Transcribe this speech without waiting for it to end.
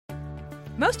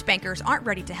Most bankers aren't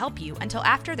ready to help you until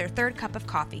after their third cup of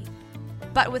coffee.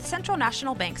 But with Central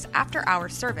National Bank's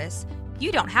after-hours service,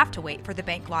 you don't have to wait for the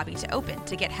bank lobby to open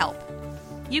to get help.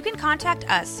 You can contact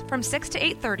us from 6 to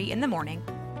 8:30 in the morning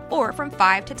or from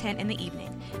 5 to 10 in the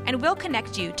evening, and we'll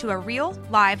connect you to a real,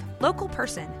 live, local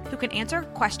person who can answer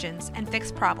questions and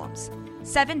fix problems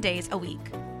 7 days a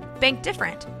week. Bank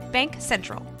different. Bank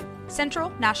Central. Central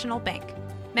National Bank.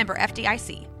 Member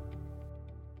FDIC.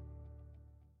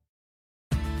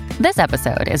 This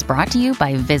episode is brought to you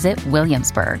by Visit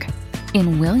Williamsburg.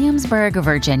 In Williamsburg,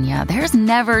 Virginia, there's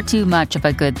never too much of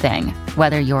a good thing.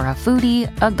 Whether you're a foodie,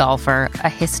 a golfer, a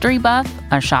history buff,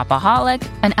 a shopaholic,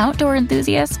 an outdoor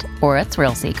enthusiast, or a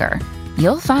thrill seeker,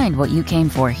 you'll find what you came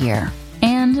for here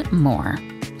and more.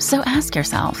 So ask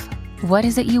yourself, what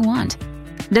is it you want?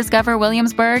 Discover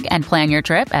Williamsburg and plan your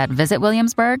trip at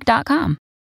visitwilliamsburg.com.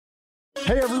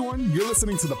 Hey everyone, you're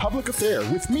listening to The Public Affair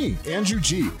with me, Andrew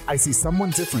G. I see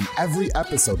someone different every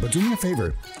episode, but do me a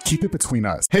favor, keep it between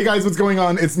us. Hey guys, what's going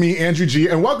on? It's me, Andrew G,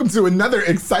 and welcome to another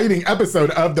exciting episode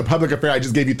of The Public Affair. I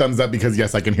just gave you thumbs up because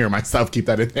yes, I can hear myself. Keep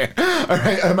that in there. All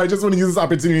right, I just want to use this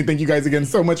opportunity to thank you guys again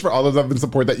so much for all the love and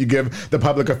support that you give The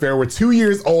Public Affair. We're 2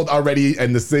 years old already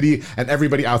in the city, and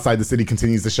everybody outside the city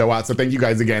continues to show out, so thank you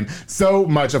guys again so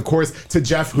much. Of course, to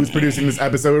Jeff, who's producing this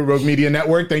episode at Rogue Media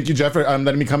Network. Thank you, Jeff, for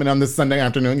letting me come in on this Sunday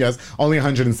afternoon. Yes, only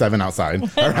 107 outside.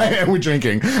 All right, and we're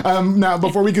drinking. Now,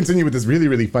 before we continue with this really,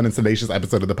 really fun and salacious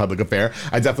episode of The Public Affair,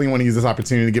 I definitely want to use this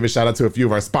opportunity to give a shout out to a few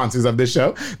of our sponsors of this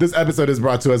show. This episode is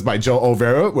brought to us by Joe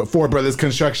Olvera with Four Brothers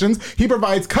Constructions. He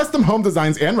provides custom home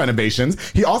designs and renovations.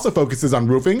 He also focuses on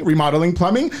roofing, remodeling,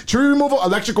 plumbing, tree removal,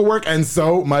 electrical work, and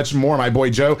so much more. My boy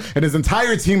Joe and his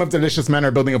entire team of delicious men are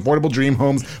building affordable dream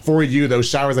homes for you. Those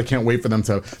showers, I can't wait for them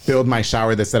to build my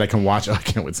shower. They said I can watch. Oh, I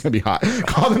can't wait. It's going to be hot.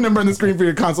 Call the number on the screen for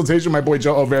your consultation. My boy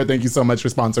Joe Olvera, thank you so much for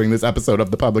sponsoring this episode of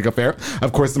The Public Affair.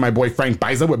 Of course, to my boy Frank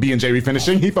Biza with B&J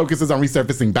Refinishing. He focuses on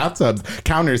resurfacing bathtubs,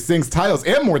 counters, sinks, tiles,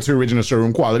 and more to original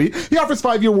showroom quality. He offers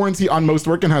 5-year warranty on most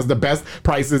work and has the best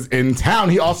prices in town.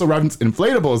 He also runs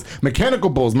inflatables, mechanical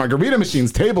bowls, margarita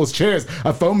machines, tables, chairs,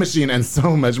 a foam machine, and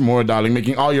so much more, darling,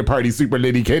 making all your parties super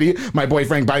litty kitty. My boy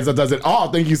Frank Biza does it all.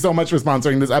 Thank you so much for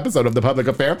sponsoring this episode of The Public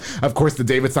Affair. Of course, to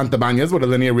David Santabañez with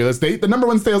Alinea Real Estate, the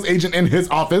 #1 sales agent in his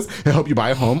office. He'll help you buy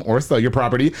a home or sell your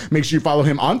property. Make sure you follow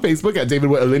him on Facebook at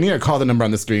David with Alinea or call the number on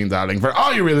the screen, darling, for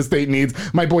all your real estate needs.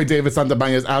 My boy David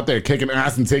Santabañez out there kicking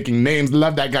ass and taking names.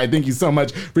 Love that guy. Thank you so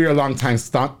much for your longtime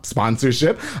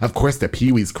sponsorship. Of course, the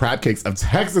Pee-wee's Crab Cakes of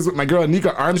Texas with my girl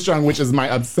Anika Armstrong, which is my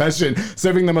obsession,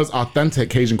 serving the most authentic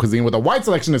Cajun cuisine with a wide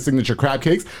selection of signature crab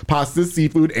cakes, pastas,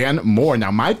 seafood, and more. Now,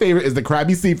 my favorite is the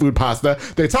Krabby Seafood Pasta.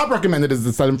 Their top recommended is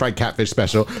the Southern Fried Catfish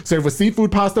Special, served with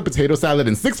seafood pasta, potato salad,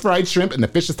 and 6 fried shrimp, and the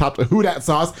fish is topped with Houdat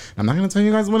sauce. I'm not going to tell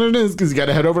you guys what it is because you got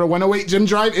to head over to 108 Jim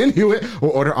Drive in Hewitt or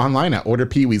order online at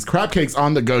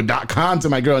orderpeeweescrabcakesonthego.com. To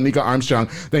my girl Anika Armstrong,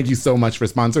 thank you so much for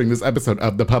sponsoring this episode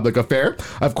of The Public Affair.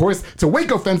 Of course, to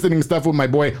Waco Fencing Stuff with my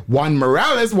boy Juan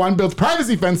Morales. Juan builds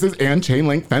privacy fences and chain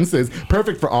link fences,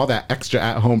 perfect for all that extra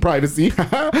at-home privacy.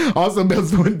 Also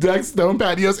builds wood decks, stone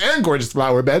patios, and gorgeous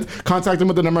flower beds. Contact him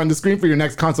with the number on the screen for your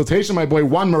next consultation. My boy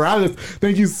Juan Morales,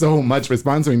 thank you so much for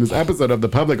sponsoring this episode of The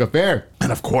Public Affair.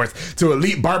 And of course, to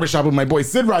Elite Barbershop with my boy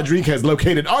Sid Rodriguez,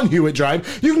 located on Hewitt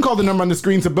Drive. You can call the number on the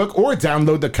screen to book or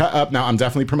download the Cut Up. Now, I'm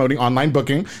definitely promoting online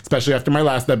booking, especially after my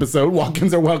last episode.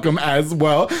 Walk-ins are welcome as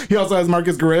well. He also has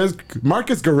Marcus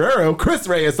Guerrero, Chris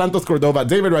Reyes, Santos Cordova,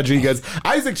 David Rodriguez,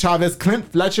 Isaac Chavez,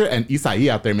 Clint Fletcher, and Isai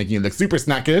out there making you look super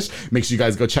snackish. Make sure you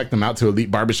guys go check them out to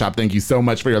Elite Barbershop. Thank you so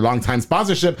much for your longtime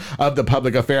sponsorship of The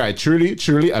Public Affair. I truly,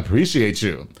 truly appreciate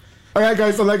you. All right,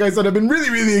 guys, so like I said, I've been really,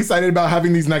 really excited about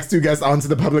having these next two guests onto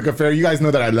The Public Affair. You guys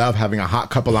know that I love having a hot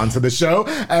couple onto the show,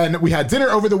 and we had dinner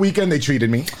over the weekend. They treated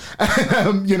me.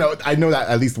 You know, I know that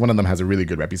at least one of them has a really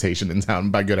good reputation in town.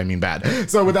 By good, I mean bad.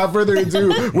 So without further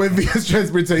ado, with Via's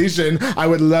Transportation, I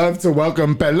would love to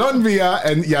welcome Pelon Via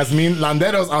and Yazmin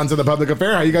Landeros onto The Public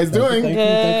Affair. How you guys doing?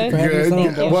 Thank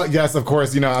you. Good. Well, yes, of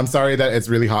course. You know, I'm sorry that it's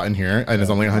really hot in here, and it's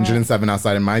only 107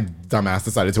 outside, and my dumbass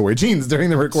decided to wear jeans during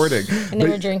the recording. And then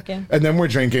we're drinking. And then we're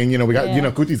drinking. You know, we got, you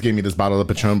know, Kutis gave me this bottle of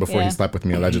Patron before he slept with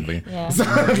me, allegedly. Yeah. So,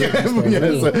 so we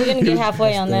didn't get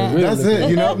halfway on that. That's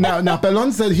it. You know, now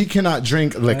Pelon said he cannot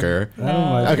drink liquor. I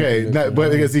don't like okay,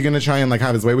 but is he going to try and like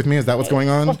have his way with me? Is that what's going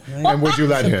on? And would you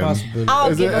let him?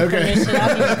 I'll give him permission.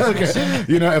 Okay.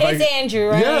 You know, if it's Andrew,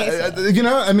 right? Yeah, you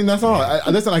know, I mean, that's all.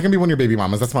 Listen, I can be one of your baby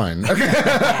mamas. That's fine. Okay.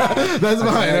 That's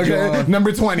fine. Okay.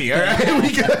 Number 20. All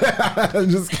right. I'm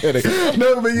just kidding.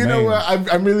 No, but you know what?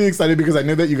 I'm really excited because I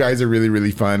know that you guys are really,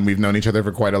 really fun. We've known each other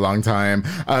for quite a long time.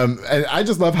 And I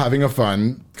just love having a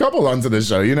fun couple onto the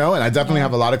show, you know, and I definitely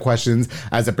have a lot of questions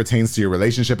as it pertains to your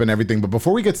relationship and everything. But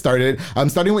before we get started, I'm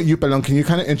starting with you, Pelon. Can you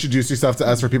kind of introduce yourself to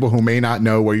us for people who may not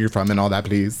know where you're from and all that,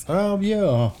 please?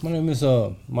 Yeah. My name is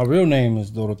my real name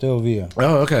is Doroteo Villa.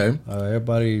 Oh, okay.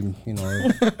 Everybody knows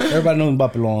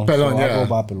about Pelon. Pelon, so yeah. I go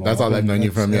by Pelon. That's all they've known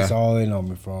you from. That's all they know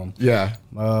me from. Yeah.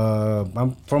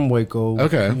 I'm from Waco.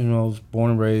 Okay. You know,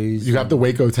 born and raised. You got the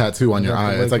Waco tattoo on your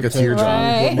eye. It's like a teardrop.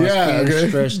 Right. My Yeah, skin okay.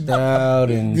 stretched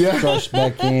out and stretched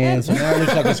back in, so now it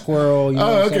looks like a squirrel. You know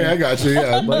what I'm Okay, saying? I got you.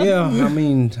 Yeah. But yeah, I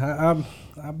mean,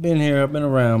 I've been here, I've been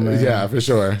around, man. Yeah, for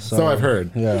sure. So I've heard.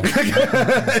 Yeah.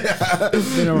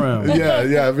 Been around.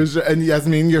 Yeah, for sure. And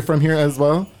Yazmin, you're from here as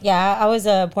well? Yeah, I was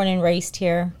born and raised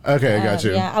here. Okay, I got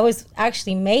you. Yeah, I was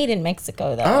actually made in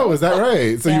Mexico, though. Oh, is that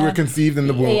right? So you Yeah. were conceived in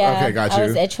the womb. Yeah, Okay, got you. I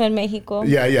was hecho in Mexico.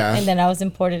 Yeah. And then I was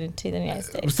imported into the United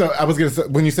States. So I was gonna say,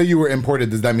 when you say you were imported,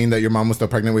 does that mean that your mom was still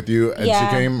pregnant with you and she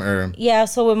came, or? Yeah,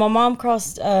 so when my mom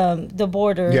crossed the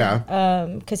border,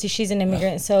 because she's an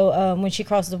immigrant, so when she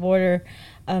crossed the border,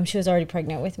 she was already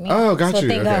pregnant with me. Oh, got so you.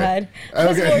 Thank Okay.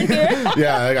 God. Okay.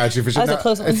 Yeah, I got you for sure. That was a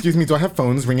close one. Excuse me, do I have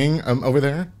phones ringing over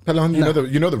there? Pelon,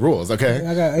 you know the rules, okay?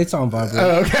 It's on vibrate.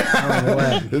 Oh, okay. I don't know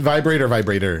what.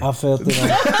 Vibrator. I felt it.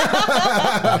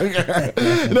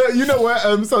 No, you know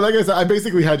what? So like I said, I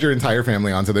basically had your entire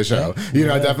family onto the show. You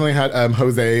know, I definitely had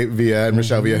Jose Villa and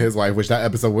Michelle Villa, his wife, which that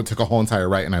episode took a whole entire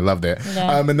right, and I loved it.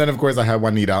 Yeah. And then of course I had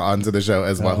Juanita onto the show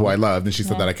as well, who I loved, and she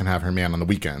said that I can have her man on the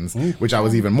weekends, which I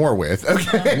was even more with.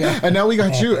 Okay, and now we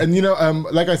got you, and you know,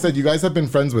 like I said, you guys have been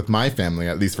friends with my family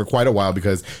at least for quite a while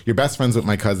because you're best friends with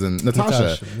my cousin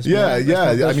Natasha.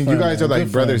 Yeah. I mean, you guys are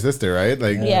like brother sister, right?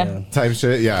 Like type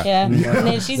shit. Yeah. And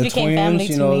then she's The became twins, family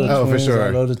you to know, me. the Oh, for twins, sure. I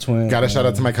love the twins. Gotta shout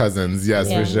out to my cousins. Yes,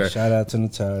 Yeah. for sure. Shout out to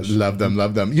Natasha. Love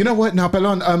them. You know what? Now,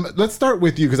 Pelon, let's start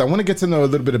with you because I want to get to know a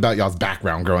little bit about y'all's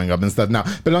background growing up and stuff. Now,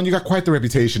 Pelon, you got quite the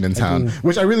reputation in town,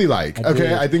 which I really like.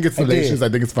 did. I think it's salacious. I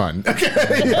think it's fun.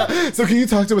 Okay, yeah. So can you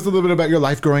talk to us a little bit about your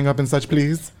life growing up and such,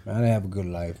 please? I didn't have a good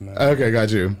life, man. Okay,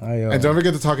 got you. And don't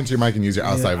forget to talk into your mic and use your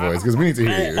outside voice because we need to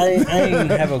hear you. I didn't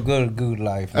have a good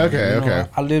life, man. Okay, You know, okay.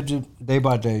 I lived it day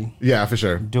by day, Yeah, for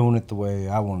sure. doing it the way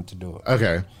I wanted to do it.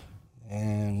 Okay.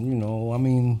 And, you know, I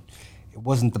mean, it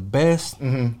wasn't the best,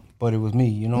 but it was me,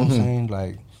 you know what I'm saying?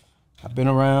 Like, I've been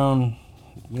around,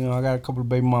 you know, I got a couple of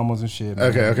baby mamas and shit.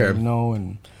 Man, Okay. You know,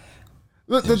 and...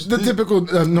 The typical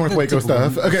North Waco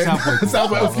stuff. Okay.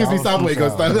 South Waco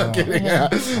stuff. I'm kidding. Yeah.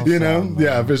 You know?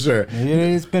 Yeah, for sure.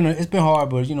 Yeah, it's been hard,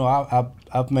 but, you know,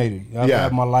 I've made it. I've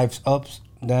had my life's ups,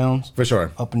 downs. For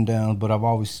sure. Up and downs, but I've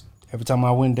always... Every time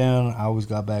I went down, I always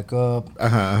got back up.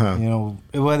 You know,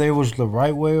 whether it was the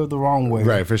right way or the wrong way.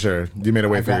 Right, for sure. You made a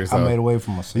way for yourself. I made a way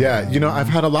for myself. Yeah, you know, I've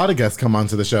had a lot of guests come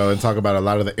onto the show and talk about a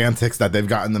lot of the antics that they've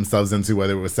gotten themselves into,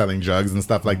 whether it was selling drugs and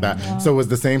stuff like that. So was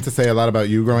the same to say a lot about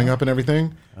you growing up and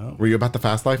everything? Were you about the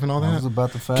fast life and all that? I was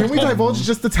about the fast Can we life, divulge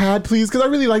just a tad, please? Because I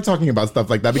really like talking about stuff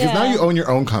like that because now you own your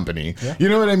own company. You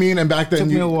know what I mean? And back then, Took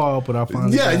me a while, but I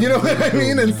finally got you know what I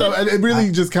mean? And so it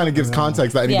really just kind of gives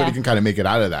context that anybody can kind of make it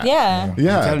out of that. Yeah.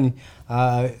 Yeah. I'm telling you,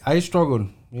 I struggled,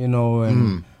 you know,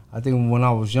 and I think when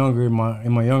I was younger, in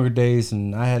my younger days,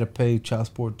 and I had to pay child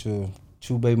support to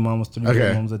 2 baby mamas, 3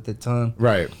 baby mamas at that time.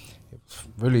 Right. It was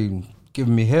really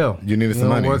giving me hell. You needed some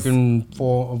money. Working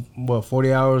for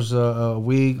 40 hours a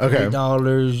week, $8,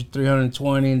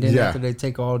 $320, and then after they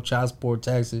take all child support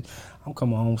taxes, I'm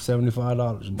coming home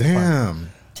 $75. Damn.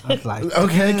 I was like,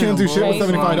 Okay, can't do shit with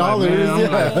 $75.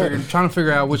 I'm like, trying to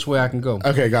figure out which way I can go.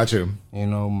 Okay, got you. You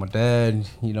know, my dad,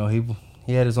 you know, he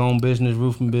had his own business,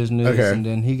 roofing business, and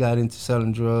then he got into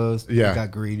selling drugs. Yeah. He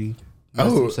got greedy,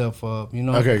 messed himself up, you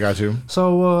know. Okay, got you.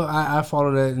 So I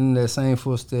followed that in the same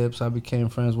footsteps. I became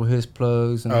friends with his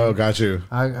plugs. And Got you.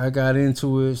 I got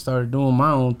into it, started doing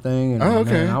my own thing. And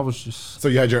man, I was just... So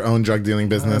you had your own drug dealing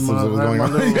business. I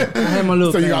had my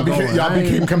little So thing y'all going.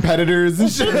 became competitors and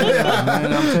shit.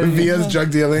 Man, I'm telling you, Via's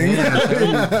drug dealing.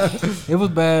 it was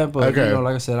bad, but you know,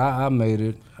 like I said, I made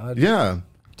it. I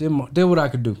did what I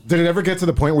could do. Did it ever get to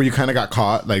the point where you kind of got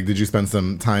caught? Like, did you spend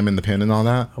some time in the pen and all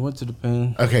that? I went to the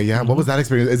pen. Okay, yeah. What was that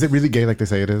experience? Is it really gay like they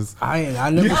say it is?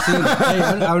 I never seen.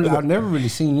 I've never really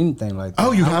seen anything like that.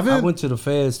 Oh, you haven't? I went to the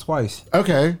feds twice.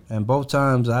 Okay. And both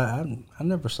times I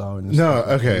never saw anything. No,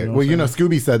 okay. Well, you know,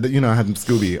 Scooby said that, you know, I had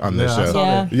Scooby on this I show. saw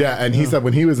that. Yeah, and he said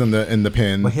when he was in the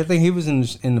pen. But I think he was in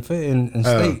state.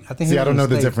 I think. See, I don't know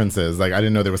the differences. Like, I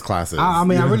didn't know there was classes. I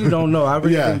mean, I really don't know. I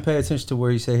really didn't pay attention to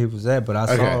where he said he was at, but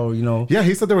I saw, you know. Yeah,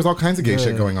 he said there was all kinds of gay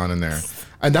shit going on in there.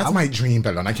 And that's my dream,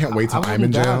 Pelon. I can't wait till I'm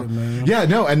in jail. It, yeah,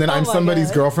 no. And then I'm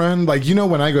somebody's girlfriend. Like, you know,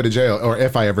 when I go to jail, or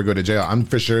if I ever go to jail, I'm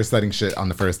for sure setting shit on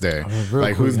the first day.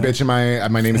 Like, whose bitch am I?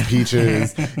 My name is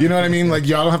Peaches. You know what I mean? Like,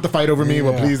 y'all don't have to fight over me.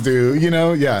 Well, please do. You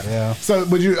know? Yeah. So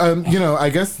would you, you know, I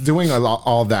guess doing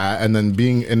all that and then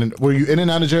being were you in and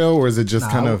out of jail, or is it just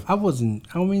kind of? I wasn't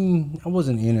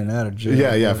in and out of jail.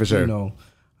 Yeah, for sure. You know,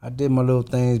 I did my little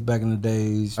things back in the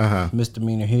days,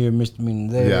 misdemeanor here,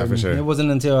 misdemeanor there. Yeah, for sure. It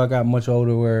wasn't until I got much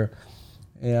older where,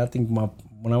 I think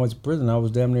when I went to prison, I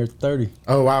was damn near 30.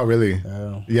 Oh, wow, really?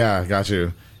 Yeah, got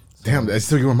you. Damn,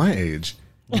 so you were my age.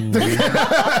 Shit.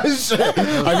 I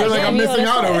feel like I'm missing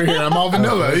out over here. I'm all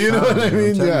vanilla. You know what I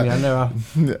mean? Yeah.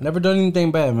 I never done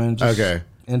anything bad, man. Just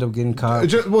end up getting caught.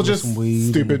 Just some weed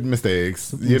stupid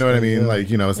mistakes. You know what I mean? Like,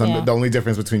 you know, the only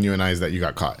difference between you and I is that you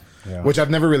got caught. Yeah. Which I've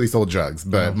never really sold drugs,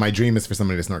 but my dream is for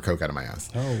somebody to snort coke out of my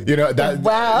ass. Oh. You know that?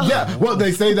 Wow. Yeah. Well,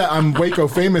 they say that I'm Waco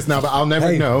famous now, but I'll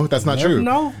never know. That's not true.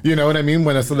 Know. You know what I mean?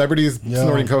 When a celebrity is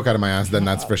snorting coke out of my ass, then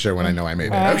that's for sure when I know I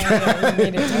made it. Okay.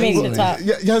 You made it to the top.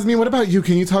 Yazmin, what about you?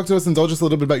 Can you talk to us, indulge us a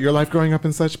little bit about your life growing up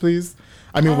and such, please?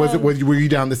 I mean, were you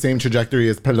down the same trajectory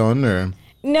as Pelon, or?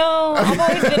 No, I've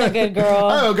always been a good girl.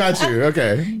 Oh, got you.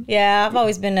 Okay. Yeah, I've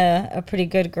always been a pretty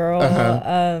good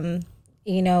girl.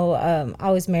 You know,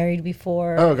 I was married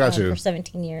before. Oh, got you. For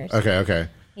 17 years. Okay.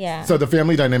 Yeah. So the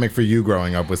family dynamic for you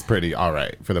growing up was pretty all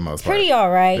right for the most part. Pretty all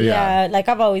right. Yeah. Like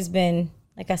I've always been,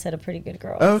 like I said, a pretty good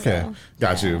girl. Okay. So,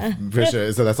 got you. For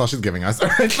sure. So that's all she's giving us.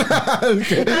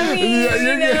 Okay. I mean,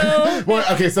 you know.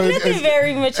 Well, okay, so nothing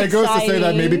very much exciting. It goes to say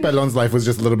that maybe Pelon's life was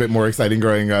just a little bit more exciting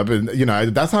growing up. And, you know,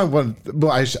 that's how,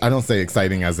 I don't say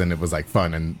exciting as in it was like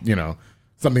fun and, you know,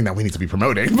 something that we need to be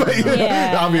promoting, but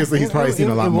obviously he's probably seen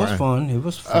a lot more. It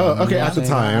was fun. Oh, okay. At the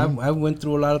time, I went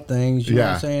through a lot of things. You know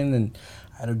what I'm saying, and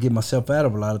I had to get myself out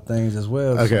of a lot of things as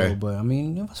well. Okay, so, but I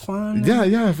mean, it was fun.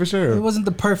 Yeah, for sure. It wasn't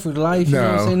the perfect life. You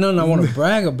know what I'm saying? Nothing I want to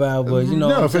brag about, but you know,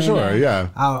 no, for sure.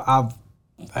 Yeah,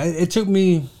 it took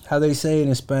me, how they say it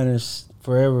in Spanish,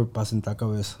 forever para sentar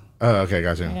cabeza. Oh, okay,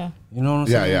 gotcha. Yeah. You know what I'm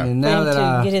saying? Yeah. And now that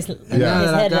I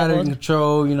got it in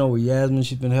control, you know, with Yazmin,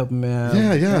 she's been helping me out.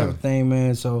 Yeah. Everything,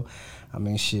 man. So, I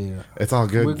mean, shit. It's all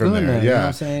good We're from good there. now, Yeah. You know what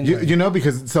I'm saying? You know,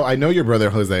 because, so I know your brother,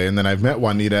 Jose, and then I've met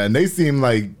Juanita, and they seem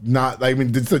like not, I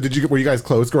mean, were you guys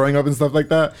close growing up and stuff like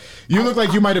that? You look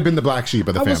like you might have been the black sheep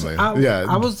of the family.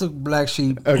 I was the black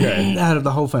sheep out of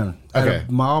the whole family. Okay.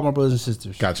 All my brothers and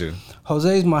sisters. Got you.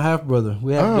 Jose's my half brother.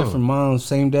 We have different moms,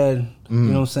 same dad. You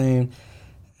know what I'm saying?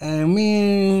 And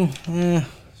me and,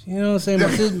 you know what I'm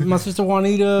saying? My sister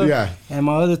Juanita and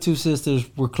my other two sisters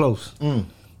were close.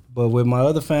 But with my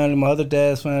other family, my other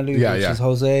dad's family, which is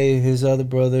Jose, his other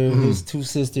brother, his two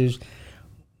sisters,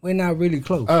 we're not really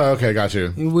close. Oh, okay, got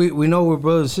you. We know we're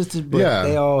brothers and sisters, but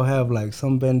they all have like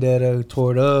some vendetta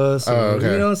toward us. Or, you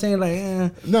know what I'm saying?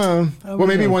 Like, no. Well,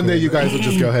 maybe one day you guys will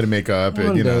just go ahead and make up.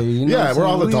 And, you know we're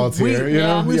all adults here. You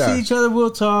know? We see each other,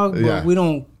 we'll talk, but we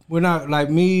don't. We're not like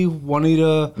me,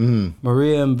 Juanita,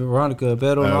 Maria, and Veronica,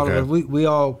 Beto, and all of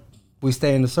us. We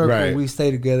stay in the circle. Right. We stay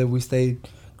together. We stay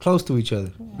close to each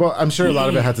other. Well, I'm sure a lot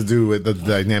of it had to do with the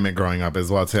dynamic growing up as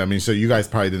well, too. I mean, so you guys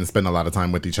probably didn't spend a lot of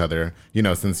time with each other, you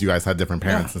know, since you guys had different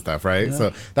parents and stuff, right? Yeah.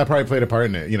 So that probably played a part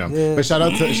in it, you know. Yeah. But shout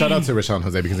out to Rachel and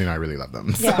Jose, because, you know, I really love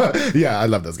them. So, I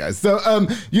love those guys. So,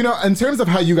 you know, in terms of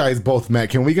how you guys both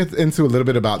met, can we get into a little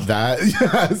bit about that?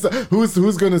 So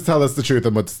who's going to tell us the truth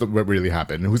and what really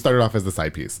happened? Who started off as the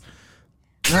side piece?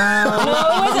 No, it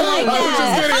wasn't like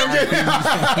that.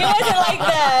 It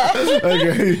wasn't like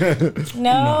that.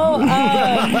 No,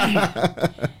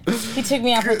 he took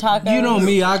me out for tacos. You know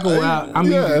me, I go out.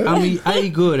 I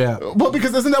eat good out. Well,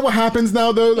 because isn't that what happens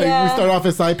now, though? Like we start off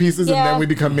as side pieces and then we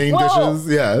become main dishes.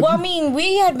 Yeah. Well, I mean,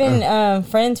 we had been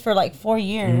friends for like 4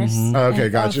 years. Okay,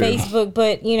 got you. On Facebook,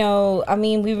 but you know, I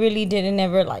mean, we really didn't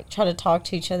ever like try to talk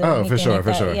to each other. Oh, for sure,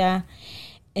 for sure. Yeah.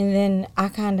 And then I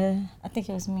think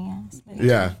it was me.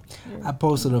 Yeah. I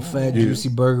posted a fat, juicy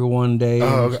burger one day.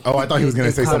 Oh, I thought he was going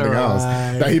to say something else.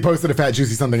 That he posted a fat,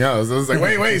 juicy something else. I was like,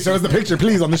 wait, show us the picture,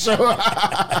 please, on the show.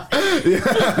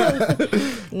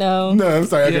 No, I'm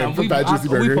sorry. Okay, fat, juicy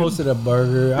burger. We posted a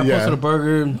burger. I posted a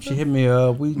burger. She hit me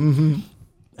up.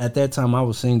 At that time, I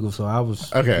was single, so I was,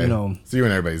 you know. So you were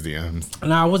in everybody's DMs.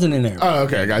 No, I wasn't in there. Oh,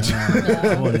 okay, I got you.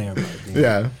 I wasn't in everybody's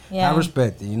DMs. Yeah. I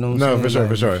respect it, you know what I'm saying?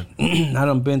 For sure. I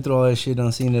done been through all that shit,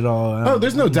 done seen it all.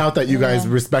 There's no doubt that you guys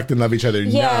respect and love each other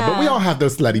now, but we all have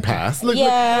those slutty past. Look,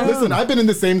 listen, I've been in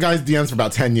the same guy's DMs for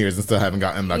about 10 years and still haven't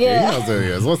gotten lucky. He knows who he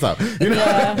is. What's up? You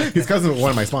know, he's cousin with one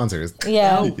of my sponsors.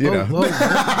 Yeah. You know.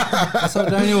 What's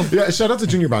up, Daniel? Yeah, shout out to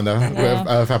Junior Banda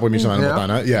with Fatboy Michel and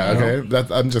Botana. Yeah,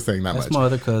 okay. I'm just saying that That's much. my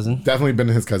other cousin. cousin. Definitely been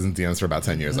in his cousin's DMs for about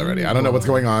 10 years already. I don't know what's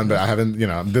going on, but I haven't,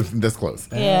 this close.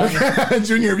 Yeah.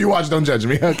 Junior, if you watch, don't judge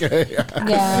me, okay?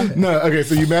 Yeah. No, okay,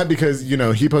 so you met because,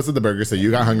 he posted the burger, so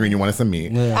you got hungry and you wanted some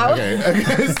meat. Yeah. Okay,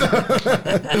 so...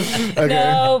 okay.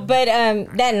 No, but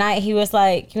that night he was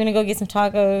like, you want to go get some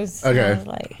tacos? Okay. And I was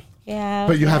like, yeah.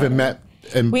 But you haven't met...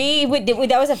 And we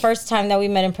that was the first time that we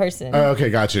met in person. Oh,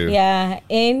 okay, got you. Yeah,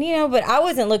 and but I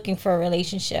wasn't looking for a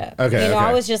relationship. Okay,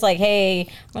 I was just like, hey, I'm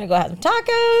gonna go have some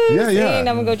tacos. Yeah. And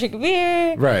I'm gonna go drink a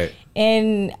beer. Right.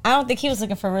 And I don't think he was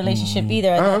looking for a relationship either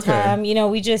at that time.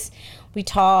 We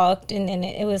talked, and then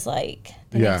it was like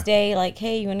the next day, like,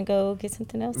 hey, you want to go get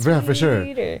something else? Yeah, for sure.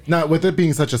 Now, with it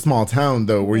being such a small town,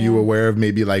 though, were you aware of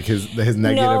maybe like his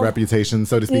negative reputation,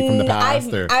 so to speak, from the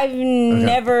past?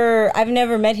 I've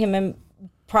never met him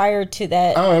prior to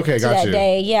that. Oh, okay, got you.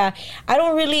 Day, yeah. I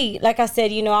don't really, like I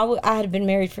said, I had been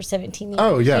married for 17 years.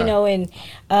 Oh, yeah. And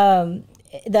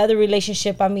the other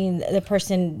relationship, the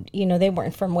person, they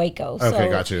weren't from Waco. So okay,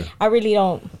 got you. I really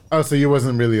don't. Oh, so you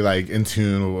wasn't really like in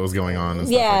tune with what was going on and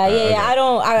stuff yeah, like that. Yeah. I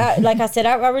don't, like I said,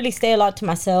 I really stay a lot to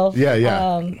myself. Yeah.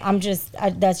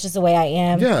 That's just the way I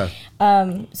am. Yeah.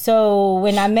 So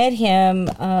when I met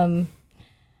him,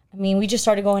 we just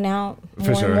started going out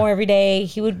more and more every day.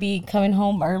 He would be coming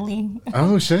home early.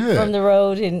 Oh, shit. From the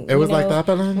road. And it was like that,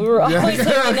 Pelon? We were always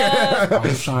hooking up. I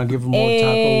was trying to give him more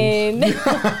tacos.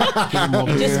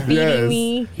 Just feeding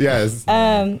me. Yes.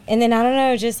 And then, I don't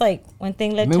know, just like one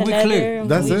thing led to another. Clicked.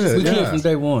 That's it. We clicked from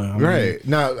day one. Right.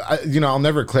 Now, I'll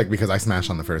never click because I smash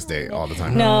on the first date all the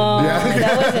time. No,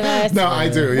 that wasn't us. No, I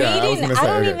do. Yeah.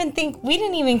 We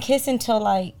didn't even kiss until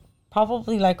like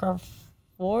probably like our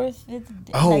fourth.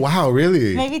 Oh, wow,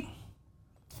 really? Maybe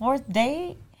fourth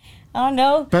date? I don't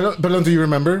know. Pelon, do you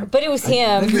remember? But it was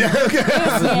him. Yeah, okay. It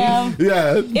was him.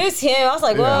 Yeah. It was him. I was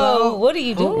like, whoa, what are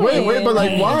you doing? Wait, but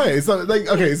like, why? So, like,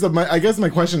 okay, so I guess my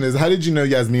question is, how did you know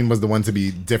Yazmin was the one to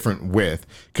be different with,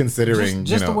 considering,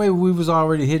 just the way we was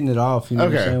already hitting it off, what I'm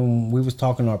Okay. saying? We was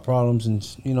talking our problems and,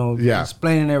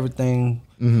 explaining everything.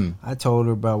 Mm-hmm. I told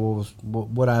her about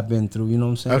what I've been through, you know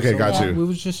what I'm saying? Okay, got you. We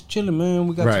was just chilling, man.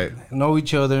 We got to know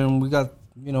each other, and we got,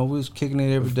 we was kicking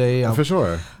it every day. For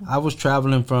sure. I was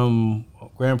traveling from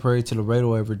Grand Prairie to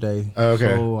Laredo every day.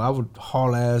 Okay. So I would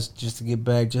haul ass just to get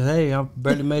back. Just, hey, I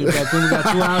barely made it back. Then we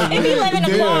got 2 hours. It'd be 11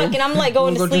 o'clock, and I'm like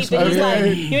going to sleep, and he's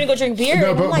like, you want to go drink beer?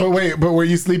 No, but were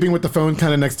you sleeping with the phone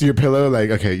kind of next to your pillow? Like,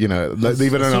 okay,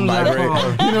 leave it on vibrate.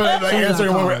 Like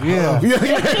answering one word. Yeah.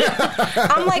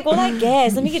 I'm like, well, I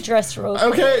guess. Let me get dressed real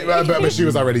quick. Okay, but she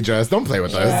was already dressed. Don't play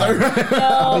with us.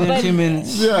 No, but 10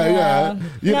 minutes. Yeah.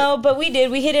 No, but we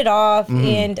did. We hit it off,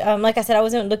 and like I said, I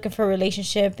wasn't looking for a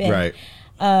relationship, and Right.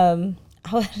 I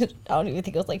don't even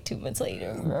think it was like 2 months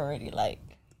later. We were already like.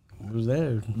 It was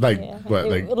there. Like what?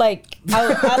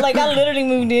 I literally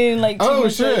moved in like 2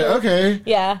 months shit. later. Okay.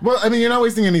 Yeah. Well, you're not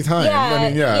wasting any time.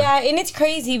 Yeah, and it's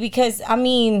crazy because I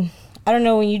don't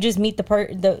know, when you just meet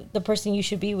the person you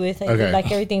should be with,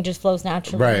 like everything just flows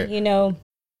naturally. Right.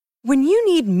 When you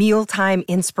need mealtime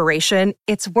inspiration,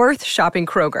 it's worth shopping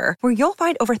Kroger, where you'll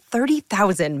find over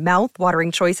 30,000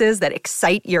 mouth-watering choices that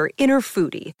excite your inner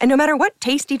foodie. And no matter what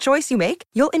tasty choice you make,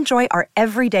 you'll enjoy our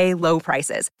everyday low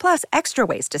prices, plus extra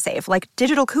ways to save, like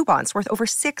digital coupons worth over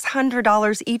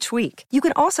 $600 each week. You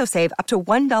can also save up to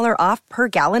 $1 off per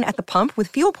gallon at the pump with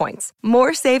fuel points.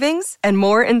 More savings and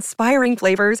more inspiring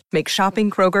flavors make shopping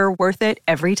Kroger worth it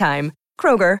every time.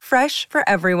 Kroger, fresh for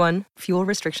everyone. Fuel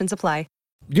restrictions apply.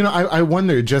 I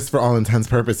wonder, just for all intents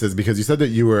purposes, because you said that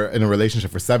you were in a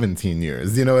relationship for 17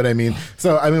 years. You know what I mean?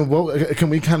 So, can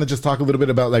we kind of just talk a little bit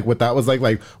about like what that was like?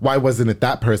 Like, why wasn't it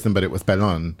that person, but it was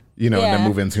Pelon, and then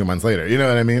move in 2 months later? You know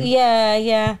what I mean?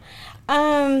 Yeah.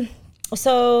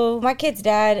 So my kid's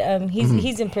dad,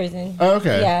 he's in prison. Oh,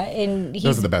 okay. Yeah, and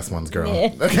those are the best ones, girl. Yeah.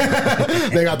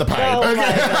 They got the pipe. Oh,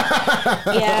 okay.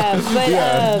 Yeah, but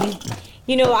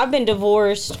I've been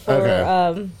divorced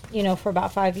for for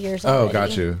about 5 years already. Oh,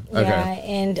 got you. Okay. Yeah,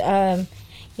 and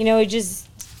it just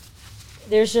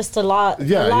there's just a lot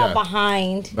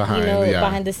behind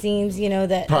the scenes,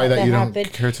 that probably that you happened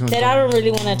don't care too much that I don't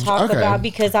really want to talk about,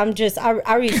 because I'm just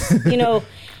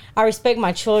I respect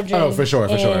my children. Oh, for sure.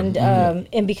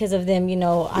 And because of them,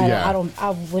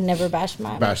 I would never bash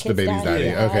the baby's daddy.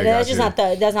 Okay, that's just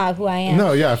that's not who I am.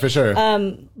 No, yeah, for sure.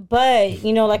 But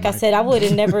like I said, I would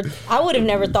have never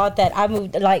thought that I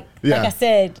moved like I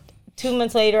said. 2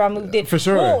 months later, I moved in. For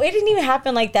sure. Oh, it didn't even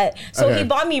happen like that. So he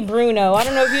bought me Bruno. I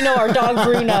don't know if you know our dog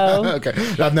Bruno. Okay,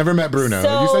 I've never met Bruno.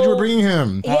 You said you were bringing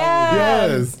him. Yeah.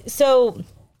 Yes. So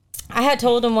I had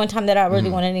told him one time that I really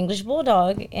wanted an English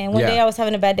bulldog, and one day I was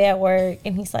having a bad day at work,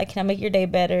 and he's like, "Can I make your day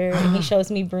better?" And he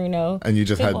shows me Bruno. And you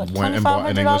just went and bought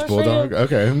an English bulldog?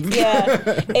 Okay.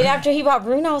 Yeah. And after he bought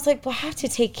Bruno, I was like, "Well, I have to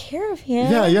take care of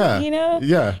him." Yeah. You know?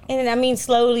 Yeah. And I mean,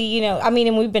 slowly,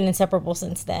 and we've been inseparable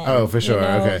since then. Oh, for sure.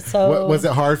 Okay. So was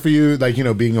it hard for you, like,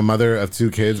 being a mother of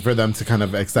 2 kids, for them to kind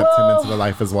of accept him into the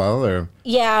life as well, or?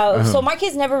 Yeah. So my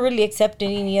kids never really accepted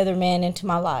any other man into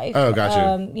my life. Oh,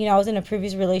 gotcha. I was in a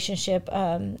previous relationship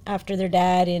after their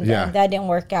dad, and that didn't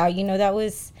work out.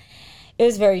 It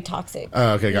was very toxic.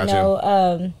 Oh, okay,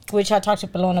 gotcha. Which I talked to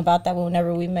Pelon about that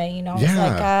whenever we met. I was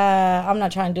like, I'm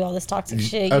not trying to do all this toxic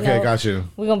shit. Okay, got you.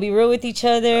 We're gonna be real with each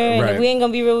other, and if we ain't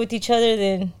gonna be real with each other,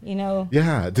 then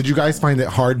Yeah. Did you guys find it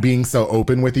hard being so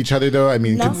open with each other, though? I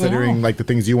mean, considering like the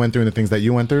things you went through and the things that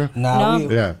you went through.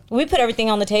 No. We put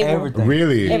everything on the table. Everything.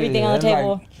 Really? Everything on the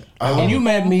table. Like, when you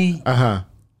met me.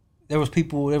 There was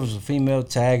a female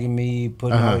tagging me,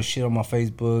 putting all this shit on my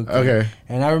Facebook. Okay.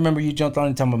 And I remember you jumped on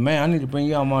and told me, man, I need to bring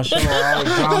you on my show. All the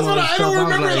That's what I don't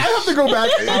remember. I have to go back.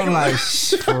 I'm like,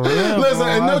 for real. Listen,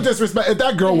 and no disrespect. If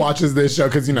that girl watches this show,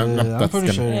 because, that's going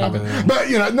to happen. Yeah. But,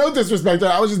 no disrespect.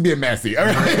 I was just being messy. All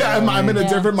right? I'm in a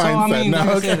different mindset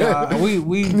now. Okay.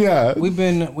 We've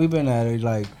been at it.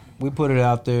 Like, we put it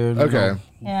out there. Okay.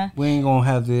 Yeah. We ain't going to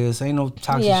have this. Ain't no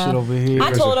toxic shit over here.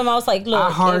 I told him, I was like, look.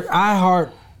 I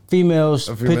heart females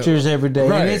pictures every day,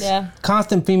 and it's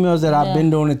constant females that I've been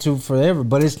doing it to forever,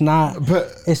 but it's not a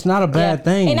bad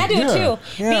thing, and I do too.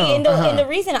 And the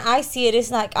reason I see it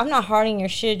is like, I'm not hearting your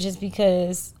shit just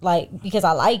because I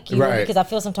like you, because I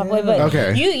feel some type of way, but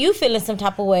you feeling some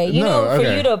type of way, for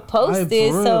you to post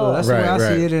this. So that's the way I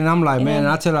see it, and I'm like, man,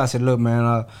 I tell her, I said, look, man,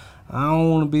 I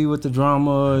don't want to be with the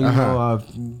drama,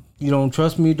 you don't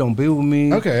trust me, don't be with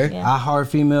me. Okay. I heart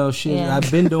female shit.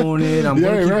 I've been doing it. I'm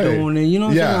going to keep doing it. You know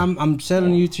what I'm saying? I'm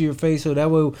telling you to your face so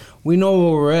that way we know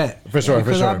where we're at. For sure,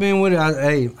 because I've been with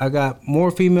it. I got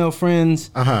more female friends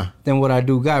than what I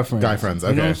do guy friends. Guy friends,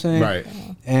 okay. You know what I'm saying? Right.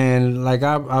 And like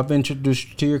I've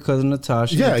introduced to your cousin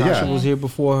Natasha. Natasha was here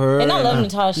before her. And I love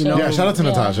Natasha. Shout out to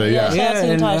Natasha. Shout out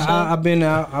to Natasha.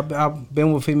 I've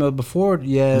been with females before.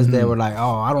 That were like,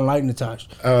 oh, I don't like Natasha.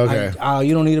 Oh, okay.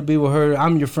 You don't need to be with her.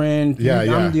 I'm your friend.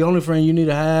 I'm the only friend you need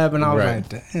to have. And I was like,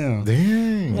 damn.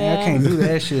 Man, I can't do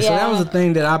that shit. So that was the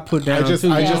thing that I put down. I just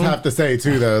have to say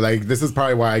too, though, like, this is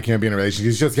probably why I can't be in a relationship.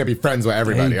 You just can't be friends with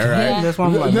everybody. All right. That's why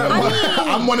I'm like,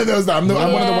 I'm one of those. I'm one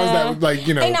of the ones that, like,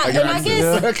 and I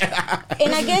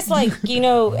guess, like,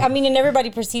 and everybody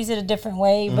perceives it a different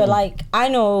way, but like, I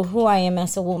know who I am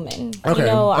as a woman. Okay.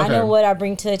 I know what I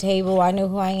bring to the table. I know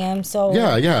who I am. So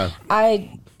I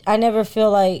never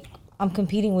feel like I'm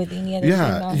competing with any other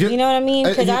female. You know what I mean?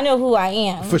 Because I know who I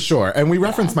am. For sure. And we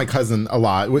reference my cousin a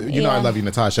lot. I love you,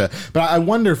 Natasha. But I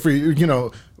wonder for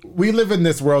you, we live in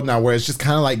this world now where it's just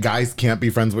kind of like guys can't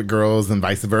be friends with girls and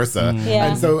vice versa.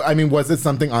 And so, I mean, was it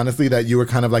something, honestly, that you were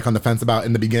kind of like on the fence about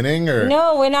in the beginning? Or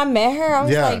no, when I met her, I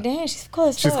was like, damn, she's cool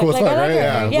as fuck. She's cool as fuck,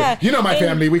 right? Yeah. You know my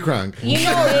family, we crunk.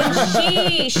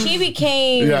 And she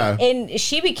became, and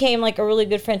she became like a really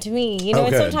good friend to me.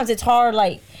 And sometimes it's hard,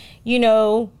 like,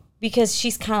 because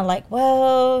she's kind of like,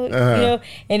 well,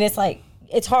 and it's like,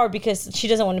 it's hard because she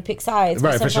doesn't want to pick sides.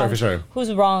 Right, for sure.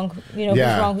 Who's wrong? Who's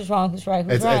right? Who's right?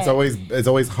 It's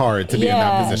always hard to be in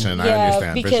that position. I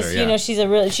understand, because for sure,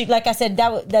 she's like I said,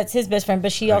 that's his best friend,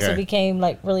 but she also became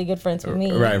like really good friends with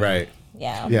me. Right.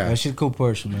 Yeah. She's a cool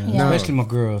person, man. Especially my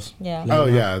girls. Yeah. Oh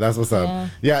yeah, that's what's up.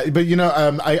 Yeah, but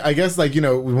I guess, like,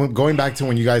 going back to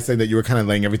when you guys said that you were kind of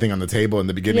laying everything on the table in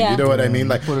the beginning. You know what I mean?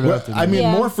 Like,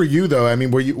 more for you though. I mean,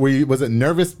 were you was it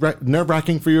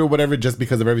nerve-wracking for you or whatever, just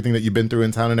because of everything that you've been through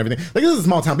in town and everything? Like, this is a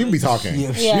small town. People be talking.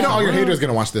 All your haters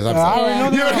gonna watch this episode. I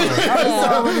already know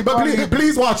that. But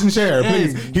please watch and share.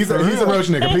 Please, he's a roach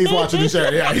nigga. Please watch and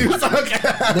share. Yeah, you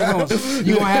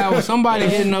gonna have somebody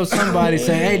hitting up somebody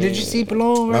saying, "Hey, did you see Pelon?"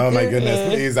 Oh my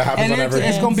goodness, please. That happens on every.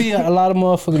 It's going to be a lot of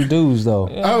motherfucking dudes, though.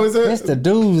 Oh, is it? It's the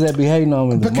dudes that be hating on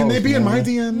me. But can they be in my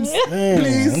DMs?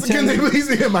 Please? Can they please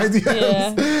be in my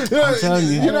DMs? I'm telling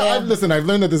you. Listen, I've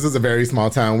learned that this is a very small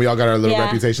town. We all got our little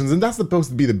reputations, and that's supposed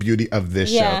to be the beauty of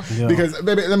this show. Because,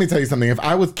 baby, let me tell you something. If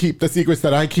I was keep the secrets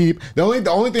that I keep, the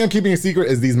only thing I'm keeping a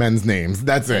secret is these men's names.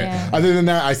 That's it. Other than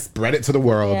that, I spread it to the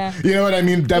world. You know what I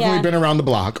mean? Definitely been around the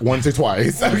block once or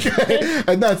twice. Okay?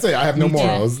 And that's it. I have no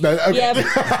morals. But I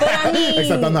mean,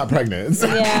 except I'm not pregnant. So.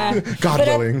 God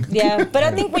willing. But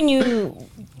I think when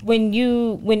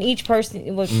each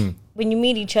person when you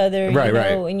meet each other,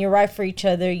 and you're right for each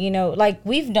other, like,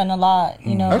 we've done a lot,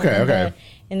 Okay.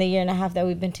 in the year and a half that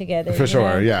we've been together. For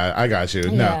sure. Yeah, I got you.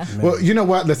 No. Yeah. Well, you know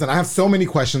what? Listen, I have so many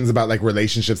questions about like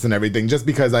relationships and everything, just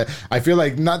because I feel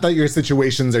like not that your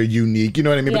situations are unique, you know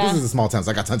what I mean? But this is a small town,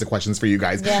 so I got tons of questions for you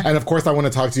guys. Yeah. And of course, I want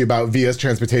to talk to you about Via's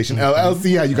Transportation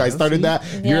LLC, how you guys started that.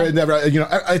 You're never, you know,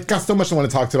 I got so much I want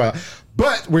to talk about.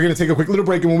 But we're going to take a quick little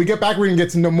break, and when we get back, we're going to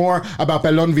get to know more about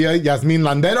Pelon via Yazmin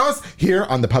Landeros here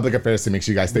on The Public Affair, so make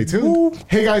sure you guys stay tuned. Ooh.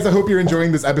 Hey guys, I hope you're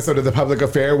enjoying this episode of The Public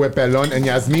Affair with Pelon and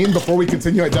Yazmin. Before we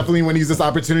continue, I definitely want to use this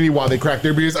opportunity while they crack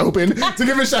their beers open to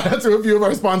give a shout out to a few of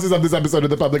our sponsors of this episode of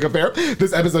The Public Affair.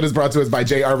 This episode is brought to us by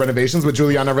JR Renovations with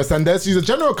Juliana Resendez. She's a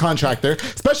general contractor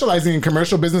specializing in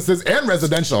commercial businesses and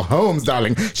residential homes,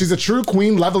 darling. She's a true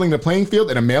queen, leveling the playing field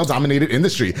in a male-dominated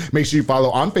industry. Make sure you follow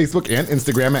on Facebook and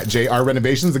Instagram at JR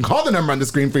Renovations and call the number on the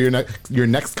screen for your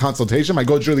next consultation. My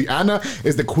girl Juliana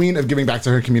is the queen of giving back to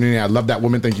her community. I love that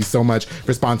woman. Thank you so much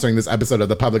for sponsoring this episode of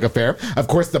The Public Affair. Of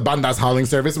course, the Banda's hauling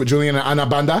service with Juliana and Ana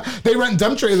Banda. They rent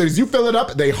dump trailers. You fill it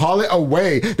up, they haul it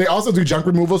away. They also do junk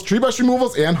removals, tree brush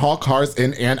removals, and haul cars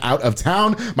in and out of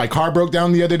town. My car broke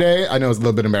down the other day. I know it's a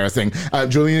little bit embarrassing.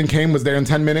 Julian came, was there in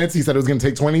 10 minutes. He said it was going to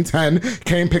take 20, 10.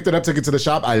 Came, picked it up, took it to the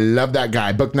shop. I love that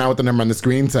guy. Book now with the number on the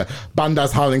screen to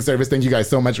Banda's hauling service. Thank you guys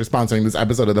so much for sponsoring this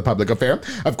episode of The Public Affair.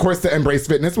 Of course, to Embrace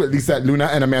Fitness with Lisette Luna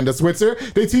and Amanda Switzer.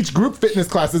 They teach group fitness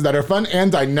classes that are fun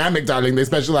and dynamic, darling. They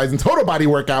specialize in total body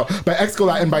workout by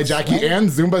Exco-Latin by Jackie and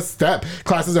Zumba Step.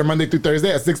 Classes are Monday through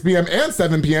Thursday at 6 p.m. and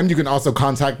 7 p.m. You can also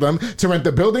contact them to rent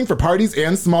the building for parties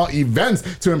and small events.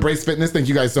 To Embrace Fitness, thank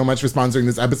you guys so much for sponsoring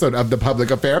this episode of The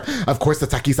Public Affair. Of course, the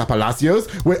Taquisa Palacios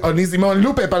with Onisimo and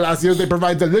Lupe Palacios. They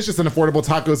provide delicious and affordable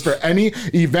tacos for any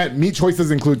event. Meat choices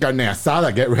include carne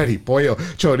asada, get ready, pollo,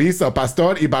 chorizo,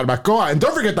 pastor, y barbacoa. And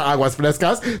don't forget the aguas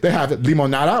frescas. They have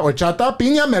limonada, horchata,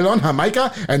 piña, melon,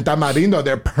 jamaica, and tamarindo.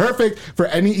 They're perfect for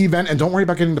any event. And don't worry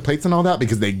about getting the plates and all that,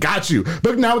 because they got you.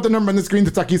 Book now with the number on the screen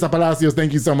to Taquisa Palacios.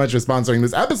 Thank you so much for sponsoring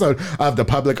this episode of The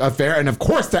Public Affair. And of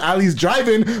course, to Ali's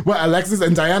Drive-In with Alexis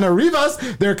and Diana Rivas.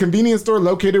 Their convenience store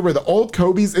located where the old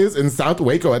Kobe's is in South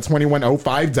Waco at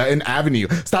 2105 Dutton Avenue.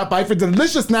 Stop by for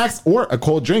delicious snacks or a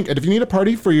cold drink. And if you need a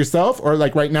party for yourself, or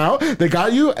like right now, they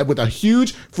got you with a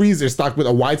huge freezer stocked with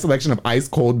a wide selection of ice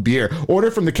cold beer.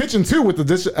 Order from the kitchen too with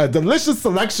a delicious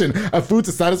selection of food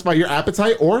to satisfy your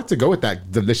appetite, or to go with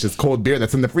that delicious cold beer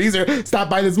that's in the freezer. Stop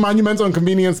by this monumental and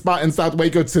convenient spot in South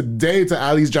Waco today to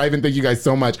Ali's Drive-In. Thank you guys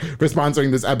so much for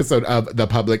sponsoring this episode of The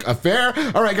Public Affair.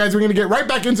 All right, guys, we're going to get right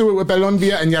back into it with Pelon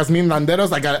Villa and Yazmin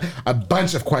Landeros. I got a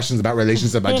bunch of questions about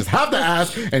relationships I just have to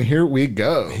ask, and here we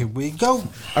go. Here we go.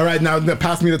 All right, now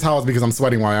pass me the towels because I'm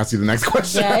sweating while I ask you the next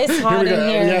question. Yeah, it's hot in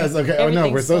here. Yes, okay. Oh no,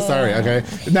 we're so sorry. Okay.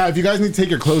 Now, if you guys need to take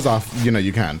your clothes off, you know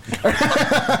you can.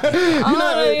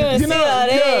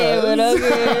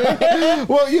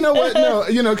 Well, you know what?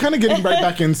 No, kind of getting right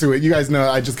back into it. You guys know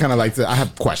I just kind of like to. I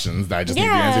have questions that I just need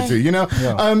the answer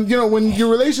to. When your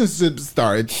relationship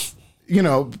starts,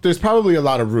 there's probably a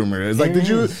lot of rumors. Like, did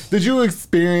you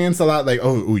experience a lot? Like,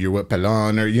 oh, you're with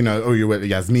Pelon, or you're with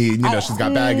Yazmin. She's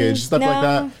got baggage, stuff like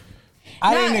that.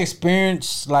 I didn't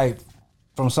experience like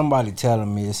from somebody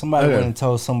telling me. Somebody went and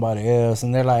told somebody else,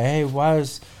 and they're like, "Hey, why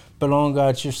is Pelon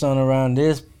got your son around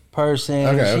this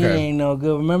person? She ain't no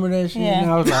good." Remember that shit? Yeah.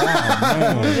 And I was like,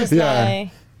 "Oh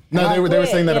man." No, they were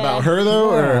saying that about her though,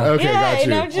 or okay, got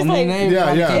you. And I'm just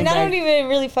and I don't even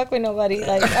really fuck with nobody.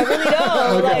 Like I really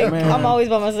don't. I'm always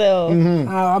by myself. Mm-hmm.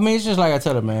 I mean, it's just like I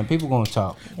tell her, man. People gonna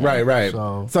talk. Right.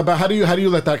 So, but how do you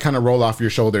let that kind of roll off your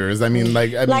shoulders? I mean,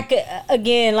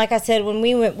 again, like I said, when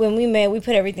we met, we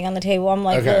put everything on the table. I'm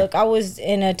like, look, I was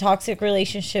in a toxic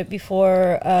relationship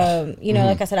before.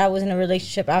 Like I said, I was in a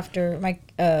relationship after my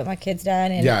kid's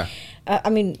dad, and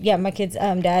my kid's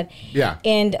dad. Yeah.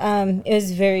 And it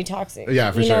was very toxic.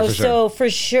 Yeah, for sure. So for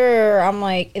sure, I'm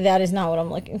like, that is not what I'm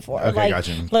looking for. Okay,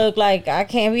 gotcha. Look, like I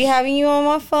can't be having you on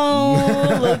my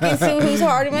phone, looking to who's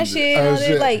harding my shit.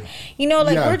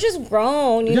 We're just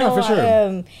grown. You know, for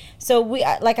sure. So we,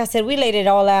 like I said, we laid it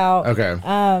all out. Okay.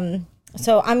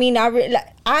 So I mean,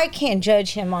 I can't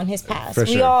judge him on his past. For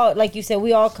sure. We all, like you said,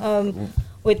 we all come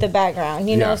with the background.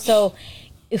 You know, so.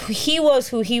 If he was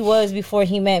who he was before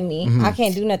he met me, I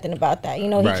can't do nothing about that. He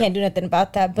can't do nothing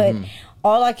about that. But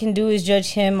all I can do is judge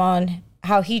him on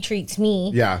how he treats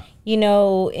me. Yeah.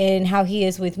 And how he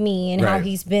is with me and how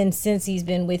he's been since he's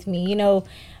been with me.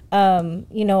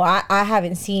 you know, I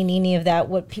haven't seen any of that,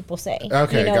 what people say.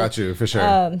 Okay, you know? Got you, for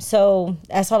sure. So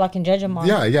that's all I can judge them on.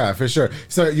 Yeah, for sure.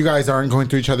 So you guys aren't going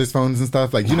through each other's phones and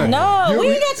stuff? Like, you know. No, we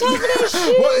ain't got time for that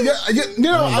shit. Well, yeah, you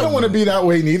know, I don't want to be that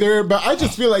way neither, but I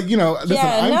just feel like, you know. Listen,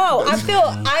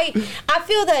 I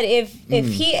feel that if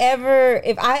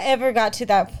I ever got to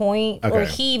that point, or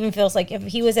he even feels like if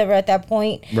he was ever at that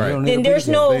point, then there's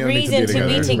no reason to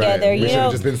be together. Right. You we should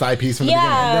have just been side piece from the beginning.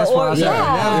 That's why I said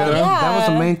that was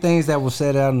the main things that was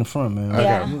said out in the front, man.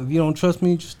 Okay. If you don't trust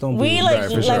me, just don't. We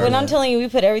when I'm telling you, we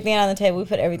put everything on the table. We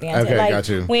put everything on the table. Like, got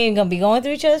you. We ain't gonna be going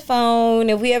through each other's phone.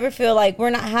 If we ever feel like we're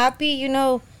not happy, you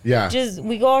know. Yeah. Just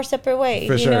we go our separate ways.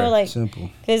 For you sure. know, like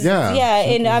simple. Cause,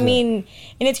 and I mean,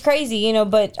 and it's crazy, you know.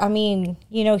 But I mean,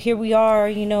 you know, here we are,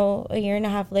 you know, a year and a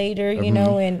half later, you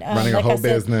know, and running a whole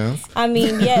business. I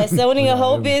mean, yes, owning a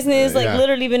whole business. Like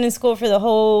literally been in school for the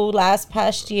whole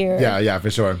past year. Yeah,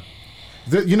 for sure.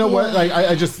 You know what? Like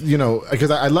I just, you know, because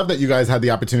I love that you guys had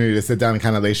the opportunity to sit down and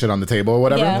kind of lay shit on the table or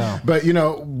whatever. Yeah. But you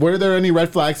know, were there any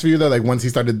red flags for you though? Like once he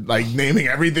started like naming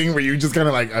everything, were you just kind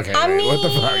of like, okay, what the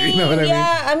fuck? You know what I mean?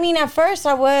 Yeah, I mean, at first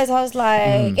I was like,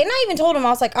 and I even told him,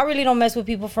 I was like, I really don't mess with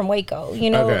people from Waco.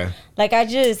 You know, like I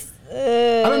just.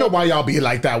 I don't know why y'all be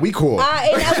like that. We cool. You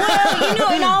know,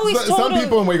 and I always told some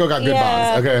people in Waco got good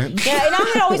bonds. Okay. Yeah, and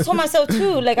I had always told myself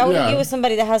too, like I wouldn't get with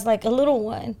somebody that has like a little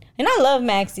one, and I love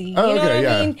Maxie. You know what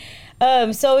I mean?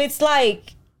 So it's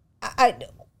like, I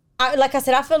like I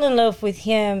said, I fell in love with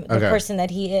him, the person that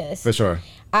he is. For sure.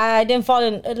 I didn't fall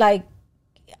in like.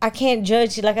 I can't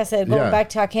judge, like I said, going back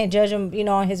to I can't judge him, you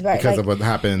know, on his back. Because of what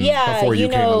happened before you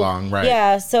came along, right?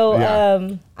 Yeah, so,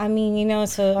 I mean, you know,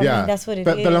 so, I mean, that's what it is.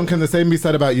 But can the same be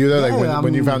said about you, though? Like,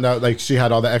 when you found out, like, she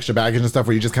had all the extra baggage and stuff,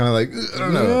 were you just kind of like, I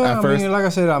don't know, at first? Mean, like I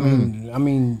said, I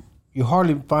mean, you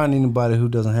hardly find anybody who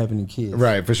doesn't have any kids.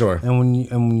 Right, for sure. And when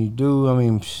you do, I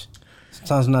mean...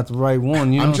 Sometimes not the right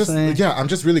one, you know what I'm saying? Yeah, I'm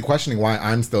just really questioning why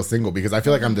I'm still single because I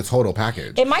feel like I'm the total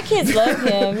package. And my kids love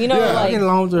him, you know. I get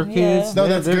along with their kids. No,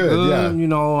 that's good. Yeah, you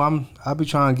know, I'll be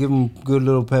trying to give them good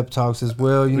little pep talks as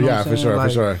well. You know what I'm saying? For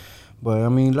sure. But I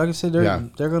mean, like I said,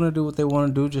 they're gonna do what they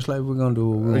want to do, just like we're gonna do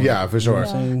what we want. Yeah, for sure.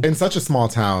 You know in such a small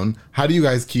town, how do you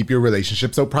guys keep your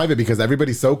relationship so private? Because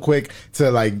everybody's so quick to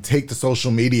like take to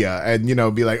social media and you know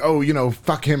be like, oh, you know,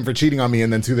 fuck him for cheating on me,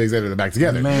 and then 2 days later they're back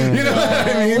together. Man, you know what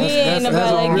I mean?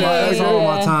 That's all on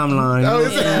my timeline. Oh,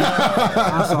 is it?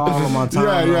 That's all on my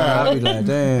timeline. Yeah. I'll be like,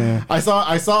 damn. I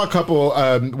saw a couple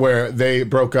where they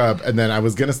broke up, and then I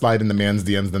was gonna slide in the man's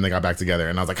DMs, then they got back together,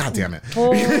 and I was like, God damn it,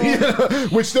 you know?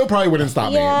 Which still probably wouldn't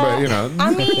stop me, but you know.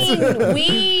 I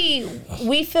mean,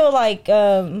 we feel like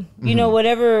you know,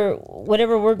 whatever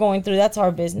we're going through, that's our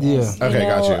business. Yeah. Okay,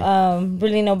 got you.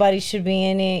 Really, nobody should be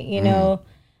in it, you know.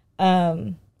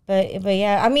 But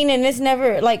yeah, I mean, and it's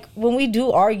never like when we do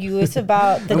argue, it's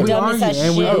about the dumbest shit.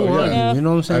 And we do argue, you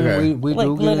know what I'm saying? Okay. We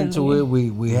do get into it.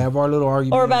 We have our little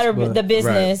arguments, or about the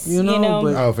business, you know.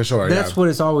 But for sure, that's what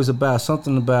it's always about.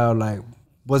 Something about like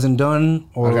wasn't done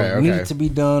or needed to be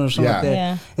done or something like that.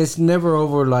 Yeah. It's never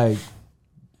over like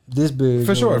this big.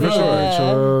 For sure. Or this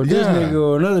nigga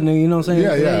or another nigga, you know what I'm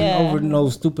saying? Yeah. Over no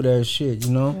stupid ass shit,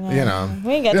 you know? You know.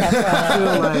 We ain't got that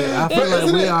far. I feel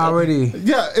like we already...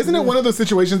 Yeah, isn't it one of those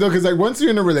situations though? Because like once you're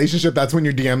in a relationship, that's when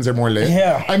your DMs are more lit.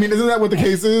 Yeah. I mean, isn't that what the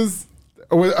case is?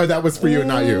 Or that was for you and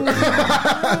not you? No,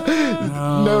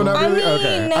 not really?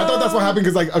 Okay. No. I thought that's what happened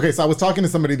because, like, okay, so I was talking to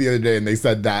somebody the other day and they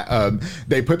said that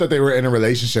they put that they were in a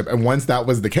relationship. And once that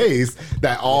was the case,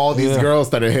 that all these girls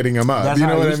started hitting him up. That's you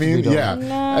know what I mean? Yeah.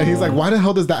 No. And he's like, why the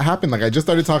hell does that happen? Like, I just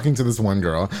started talking to this one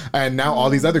girl and now all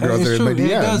these other girls are in my DMs.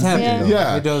 It does happen.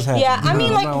 Yeah. It does happen. Yeah, I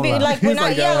mean,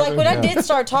 when I did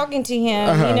start talking to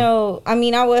him, you know, I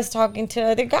mean, I was talking to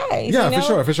other guys. Yeah, you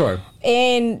know? for sure.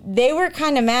 And they were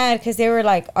kind of mad because they were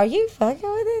like, "Are you fucking with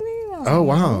it?" Oh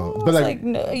wow! But like,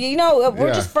 no, you know,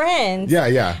 we're just friends.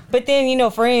 Yeah. But then you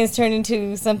know, friends turn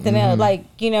into something else. Like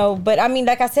you know, but I mean,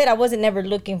 like I said, I wasn't never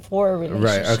looking for a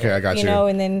relationship. Right. Okay, I got you. You know,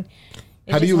 and then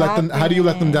how do you let them? How do you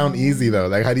let them down easy though?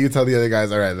 Like, how do you tell the other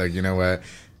guys, all right, like you know what,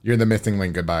 you're the missing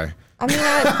link. Goodbye. I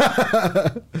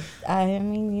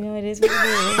mean, you know, it is what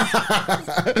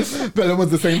it is. But it was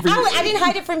the same for you. I didn't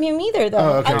hide it from him either, though.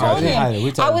 Oh, okay. I told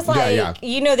him. I was like,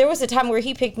 you know, there was a time where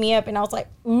he picked me up, and I was like,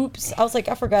 oops. I was like,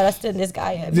 I forgot I stood this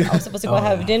guy up. I was supposed to go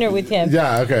have dinner with him.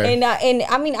 Yeah, okay. And I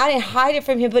mean, I didn't hide it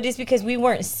from him, but it's because we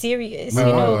weren't serious. You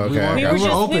know, okay. we were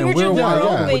just open.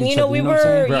 You know, we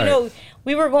were, you know.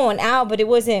 We were going out, but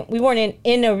we weren't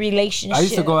in a relationship. I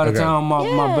used to go out of town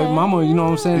with my baby mama, you know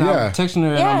what I'm saying? Yeah. I'm texting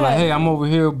her and I'm like, hey, I'm over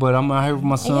here, but I'm out here with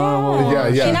my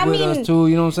son. Yeah. And I mean, us too,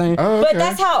 you know what I'm saying? Oh, okay. But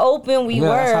that's how open we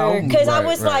were. Because I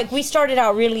was like, we started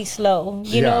out really slow.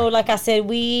 You know, like I said,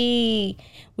 we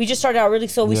we just started out really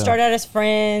slow. We started out as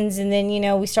friends, and then, you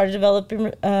know, we started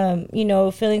developing, you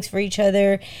know, feelings for each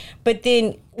other. But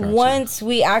then once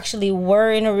we actually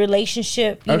were in a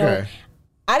relationship, you know,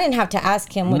 I didn't have to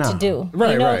ask him what to do.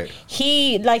 Right, you know? right.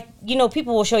 He, like, you know,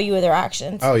 people will show you with their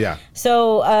actions. Oh, yeah.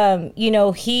 So, you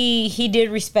know, he did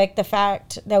respect the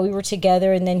fact that we were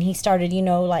together, and then he started, you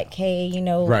know, like, hey, you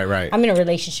know, right. I'm in a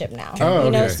relationship now. Oh,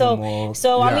 you know, okay.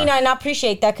 so I mean, I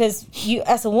appreciate that, because you,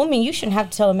 as a woman, you shouldn't have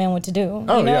to tell a man what to do.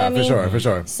 Oh, you know yeah, what I mean? for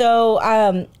sure. So,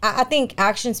 I think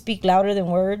actions speak louder than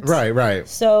words. Right.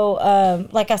 So,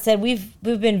 like I said, we've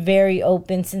been very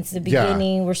open since the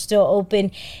beginning. Yeah. We're still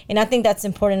open, and I think that's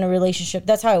important in a relationship.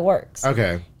 That's how it works.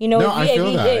 Okay. You know,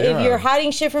 if you're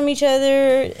hiding shit from each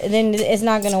other, then it's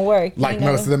not gonna work. Like, you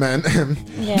know? Most of the men. I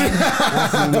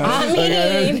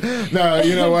mean, no,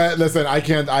 you know what? Listen, I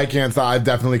can't. So I've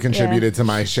definitely contributed to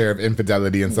my share of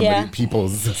infidelity in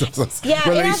people's relationships.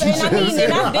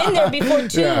 And I've been there before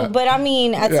too. Yeah. But I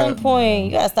mean, at some point,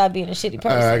 you gotta stop being a shitty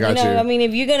person. I got you. I mean,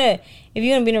 if you're gonna be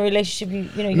in a relationship, you're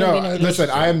gonna be in a relationship. Listen,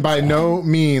 I am by no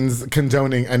means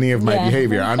condoning any of my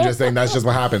behavior. I'm just saying that's just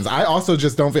what happens. I also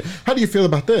just don't feel. How do you feel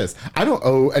about this? I don't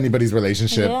owe anybody's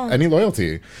relationship any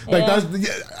loyalty. Like that's.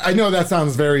 I know that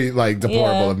sounds very like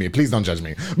deplorable of me. Please don't judge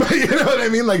me. But you know what I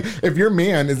mean? Like if your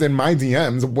man is in my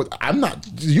DMs, I'm not.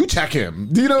 You check him.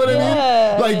 Do you know what I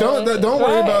mean? Like don't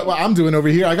worry about what I'm doing over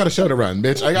here. I got a show to run,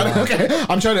 bitch. I got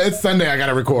I'm trying to. It's Sunday. I got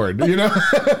to record. You know.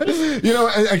 You know.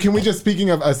 And can we just, speaking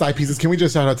of side pieces, can we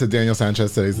just shout out to Daniel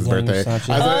Sanchez? Today's his birthday.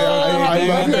 I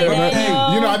love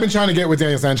him. You know, I've been trying to get with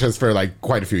Daniel Sanchez for like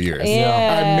quite a few years.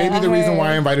 Maybe the reason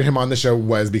why I invited him on the show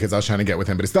was because I was trying to get with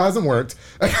him, but it still hasn't worked.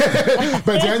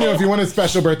 But Daniel, if you want a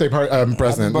special birthday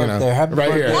present, you know,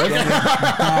 right here,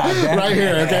 right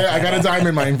here. Okay, I got a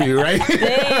diamond mine for you, right?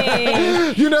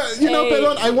 You know,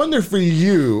 Pelon, I wonder for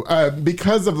you,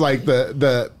 because of like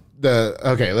the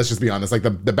okay, let's just be honest, like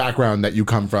the background that you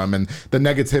come from and the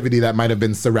negativity that might have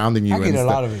been surrounding you. I get a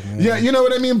lot of it, man. Yeah, you know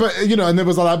what I mean? But, you know, and there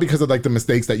was a lot because of like the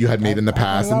mistakes that you had made in the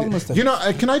past. And, you know,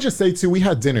 can I just say too, we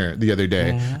had dinner the other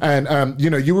day and,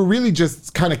 you know, you were really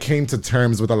just kind of came to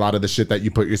terms with a lot of the shit that you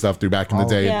put yourself through back in the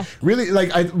day. Yeah. Really,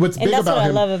 like, what's big about him. That's what I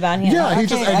love about him. Yeah, he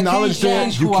just acknowledged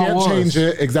it. You can't change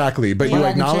it. Exactly. But you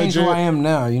acknowledge it. Who I am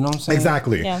now, you know what I'm saying?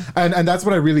 Exactly. Yeah. And that's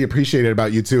what I really appreciated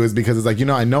about you too, is because it's like, you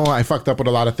know I fucked up with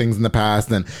a lot of things in the past,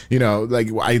 and you know, like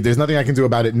there's nothing I can do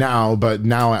about it now, but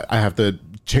now I have to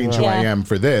change who I am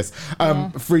for this.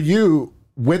 For you,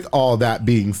 with all that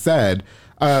being said,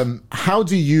 how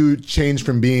do you change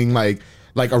from being like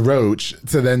a roach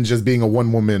to then just being a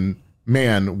one-woman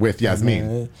man with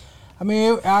Yazmin? I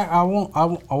mean, I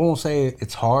won't say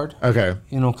it's hard. Okay.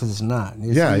 You know, because it's not.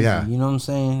 It's easy, you know what I'm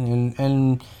saying?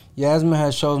 And Yazmin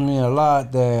has shown me a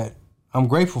lot that I'm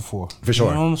grateful for. For sure.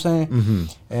 You know what I'm saying? Mm-hmm.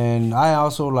 And I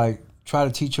also like try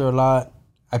to teach her a lot.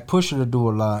 I push her to do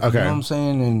a lot. Okay. You know what I'm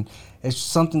saying? And it's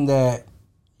something that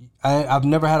I've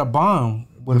never had a bond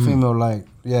with a female like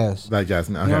Yazmin. Like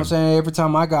Yazmin. Okay. You know what I'm saying? Every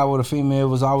time I got with a female, it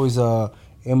was always a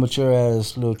immature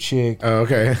ass little chick.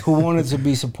 Who wanted to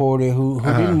be supported, who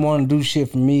didn't want to do shit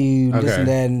for me, this and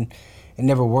that, and it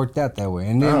never worked out that way.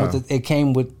 And then it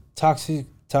came with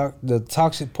the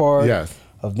toxic part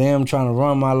of them trying to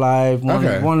run my life,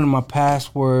 wanting my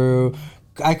password.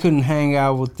 I couldn't hang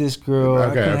out with this girl. I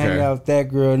couldn't hang out with that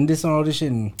girl, and this and all this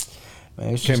shit. And,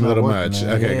 man, it's came a little much.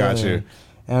 Man. Okay, got you.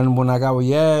 And when I got with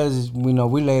Yaz, you know,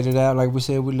 we laid it out. Like we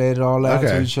said, we laid it all out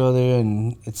to each other.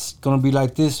 And it's going to be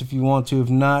like this if you want to. If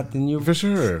not, then you're... For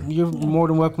sure. You're more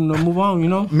than welcome to move on, you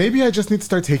know? Maybe I just need to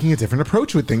start taking a different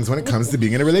approach with things when it comes to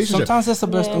being in a relationship. Sometimes that's the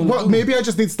best thing to do. Maybe I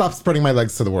just need to stop spreading my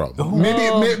legs to the world.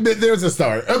 Maybe there's a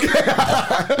start. Okay.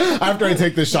 After I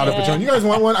take this shot of Patron. You guys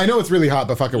want one? I know it's really hot,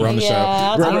 but fuck it, we're on the show.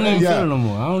 I don't even feel it no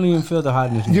more. I don't even feel the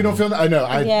hotness anymore. You don't feel that? I know.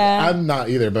 I'm not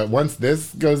either. But once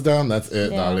this goes down, that's it,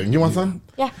 darling. You want some?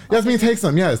 Yeah. Yazmin, take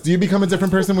some. Yes. Do you become a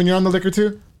different person when you're on the liquor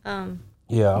too?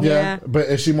 Yeah. But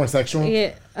is she more sexual?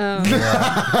 Yeah.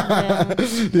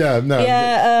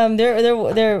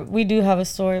 No. We do have a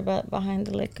story about behind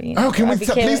the liquor. You know, can we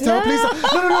please tell?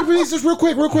 No, please, just real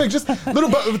quick, just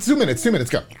little, 2 minutes,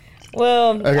 go.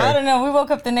 Well, I don't know. We woke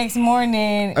up the next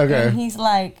morning and he's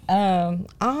like, I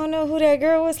don't know who that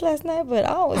girl was last night, but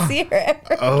I always see her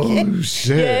ever again.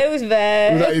 Shit. Yeah, it was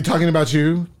bad. Was that talking about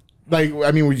you? Like,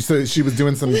 I mean, so she was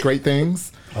doing some great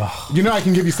things. You know, I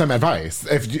can give you some advice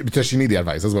because she need the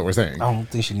advice. Is what we're saying. I don't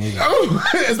think she needs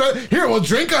it. Here, well,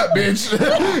 drink up, bitch.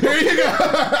 Here you go.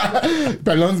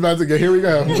 Pelon's about to go. Here we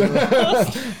go.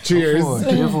 Cheers.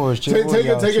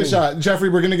 Take a shot, Jeffrey.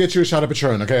 We're gonna get you a shot of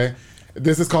Patron. Okay,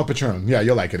 this is called Patron. Yeah,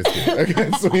 you'll like it. It's good.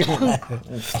 Okay, sweet.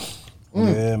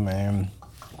 Yeah, man.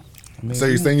 So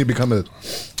you're saying you become a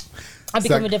I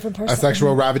become a different person. A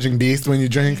sexual ravaging beast when you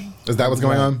drink? Is that what's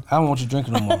going on? I don't want you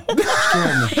drinking no more.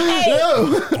 Scaring me. Hey,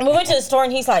 we went to the store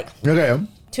and he's like, okay.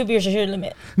 2 beers is your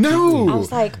limit. No. I was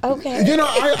like, okay. You know,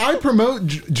 I promote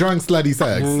drunk, slutty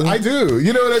sex. I do.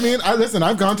 You know what I mean? Listen,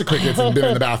 I've gone to crickets and been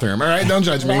in the bathroom. All right? Don't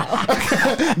judge me.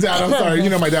 Dad, I'm sorry. You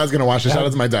know my dad's going to watch it. Shout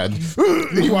out to my dad.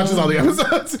 He watches all the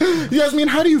episodes. Yazmin,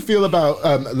 how do you feel about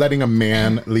letting a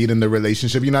man lead in the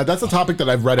relationship? You know, that's a topic that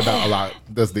I've read about a lot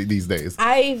these days.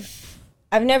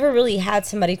 I've never really had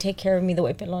somebody take care of me the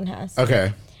way Pelon has.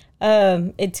 Okay.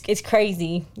 It's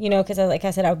crazy, you know, because like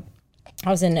I said, I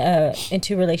was in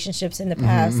 2 relationships in the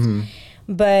past,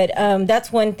 but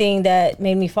that's one thing that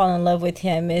made me fall in love with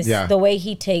him is the way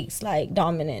he takes like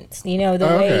dominance. You know, the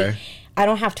way I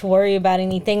don't have to worry about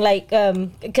anything. Like,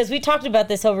 because we talked about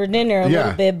this over dinner a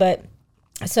little bit, but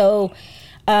so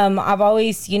I've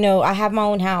always, you know, I have my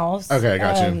own house. Okay,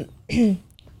 got you.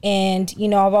 And you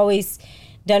know, I've always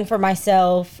done for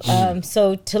myself.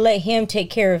 So to let him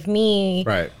take care of me,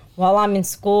 right. While I'm in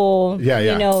school,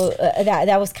 you know,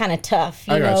 that was kind of tough.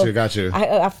 I got you. You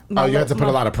had to put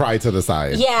a lot of pride to the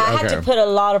side. Yeah, I had to put a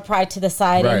lot of pride to the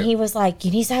side. Right. And he was like,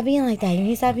 you need to stop being like that. You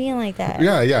need to stop being like that.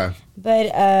 Yeah. But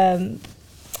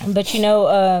you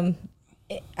know,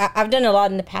 I've done a lot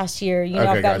in the past year. You know,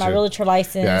 I've got my realtor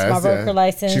license, my broker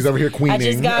license. She's over here queening.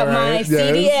 I just got my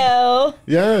CDL.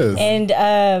 Yes. And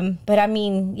but I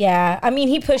mean, he has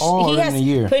pushed me,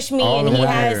 and he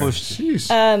has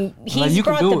he's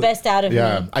brought the best out of me.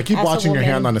 Yeah, I keep watching your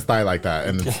hand on his thigh like that,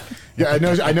 and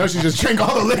I know she just drank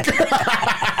all the liquor.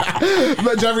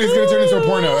 But Jeffrey's gonna turn into a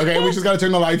porno. Okay, we just gotta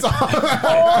turn the lights off.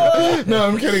 No,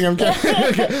 I'm kidding.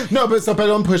 No, but so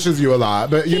Pelon pushes you a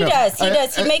lot, but he does.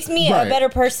 He makes me a better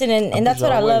person, and that's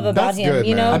what I love about him. Good,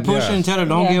 you know, I push her and tell her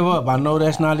don't give up. I know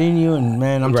that's not in you, and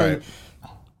man, I'm telling you,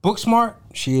 book smart.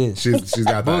 She is. She's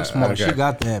got that. Book smart. Okay. She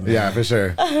got that, man. Yeah, for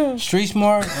sure. Street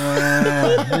smart.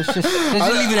 Let's just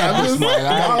leave it at book smart.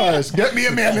 Gosh, get me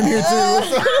a man in here too.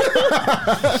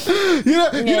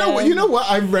 You know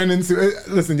what I've run into.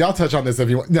 Listen, y'all touch on this if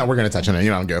you want. No, we're gonna touch on it.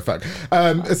 You know, I don't give a fuck.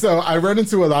 So I run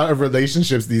into a lot of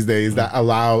relationships these days that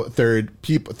allow third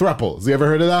people thruples. You ever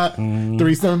heard of that?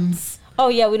 Threesomes. Oh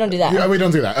yeah, we don't do that. Yeah, we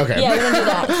don't do that. Okay. Yeah, we don't do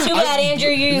that. Too bad,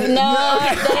 Andrew.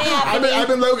 That ain't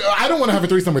happening. I don't want to have a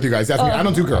threesome with you guys. That's me. I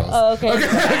don't do girls. Oh, okay.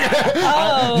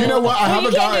 You know what? I have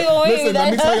a guy. Listen,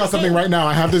 let me tell y'all something right now.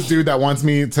 I have this dude that wants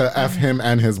me to F him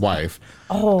and his wife.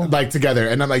 Like together,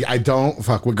 and I'm like, I don't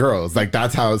fuck with girls. Like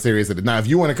that's how serious it is. Now, if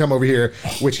you want to come over here,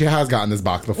 which he has gotten this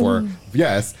box before,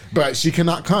 yes, but she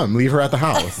cannot come. Leave her at the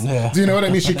house. Yeah. Do you know what I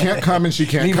mean? She can't come, and she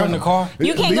can't leave come her in the car.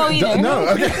 You can't go either. No,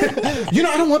 okay. You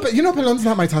know I don't want. But you know, Pelon's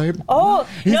not my type. Oh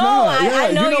He's no, not.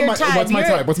 I know your type. What's my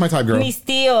type? What's my type, girl?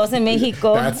 Mistíos in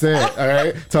Mexico. That's it. All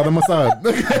right, tell them what's up.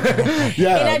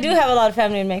 Yeah, and I do have a lot of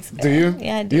family in Mexico. Do you?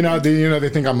 Yeah, I do. You know, they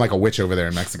think I'm like a witch over there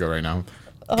in Mexico right now.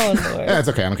 Oh Lord. Yeah, it's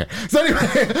okay. I'm okay. So anyway,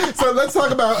 so let's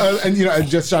talk about and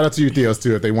just shout out to your Theos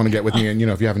too if they want to get with me, and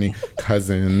if you have any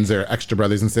cousins or extra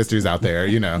brothers and sisters out there,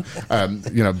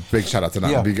 big shout out to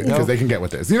them because they can get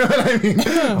with this. You know what I mean?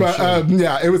 But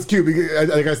it was cute because,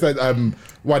 like I said,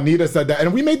 Juanita said that,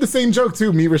 and we made the same joke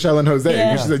too. Me, Rochelle, and Jose.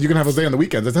 Yeah. She said you can have Jose on the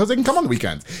weekends. I said Jose can come on the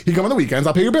weekends. He can come on the weekends.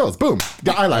 I'll pay your bills. Boom,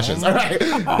 get eyelashes. All right,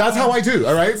 that's how I do.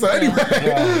 All right. So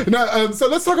anyway, now so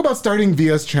let's talk about starting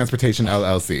Via's Transportation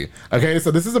LLC. Okay,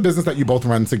 so this is a business that you both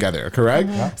run together, correct?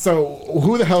 Mm-hmm. So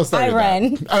who the hell started? I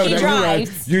run. That? He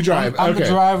drives. You drive. I'm the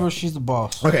driver. She's the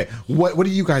boss. Okay, what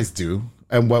do you guys do,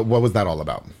 and what was that all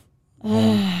about?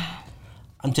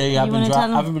 I'm telling you, I've been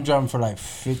driving for like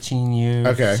 15 years.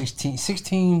 Okay.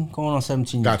 16 going on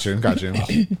 17 years. Got you.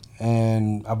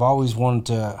 And I've always wanted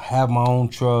to have my own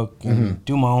truck and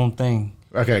do my own thing.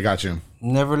 Okay, got you.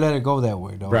 Never let it go that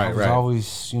way, though. Right, I was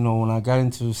always, when I got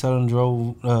into selling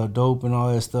dope and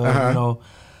all that stuff,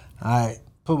 I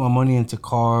put my money into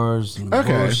cars and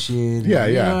bullshit.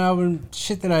 Yeah.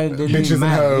 Shit that I didn't bitches even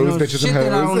matter. And hoes, bitches shit and hoes.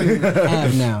 that I don't even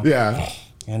have now. Yeah.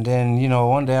 And then,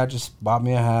 one day I just bought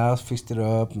me a house, fixed it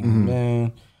up, and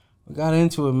man, we got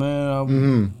into it,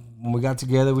 man. When we got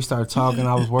together, we started talking.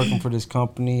 I was working for this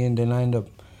company, and then I ended up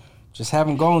just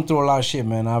going through a lot of shit,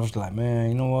 man. I was like, man,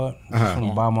 you know what? I'm just going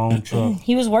to buy my own truck.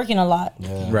 He was working a lot.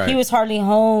 Yeah. Right. He was hardly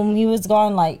home. He was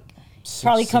gone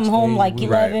probably come home like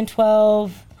 11,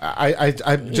 12. I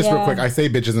just real quick, I say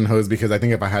bitches and hoes because I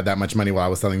think if I had that much money while I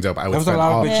was selling dope, I would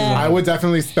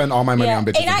definitely spend all my money on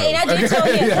bitches and hoes. And I did tell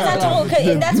him, and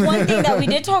that's one thing that we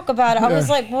did talk about. I was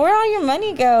like, where'd all your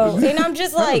money go? And I'm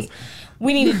just like,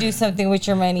 we need to do something with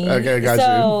your money. Okay, got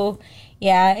you.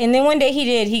 Yeah, and then one day he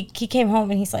did. He came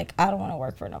home and he's like, I don't want to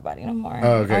work for nobody no more.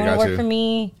 Oh, okay, I want to work for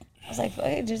me. I was like,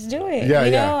 hey, just do it.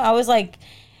 Yeah, I was like,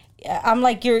 I'm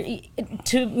like,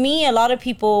 to me, a lot of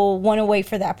people want to wait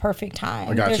for that perfect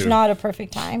time. There's not a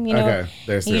perfect time, you know. Okay.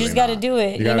 You just got to do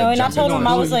it, you know. And I told him,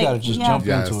 I was like, just jump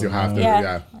into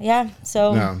it. Yeah.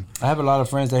 So I have a lot of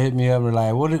friends that hit me up and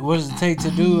like, what does it take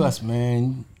to do us,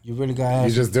 man? You really got to.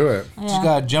 You just do it. You just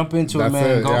got to jump into it,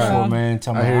 man. Go for it, man.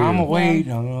 Tell me, I'm going to wait.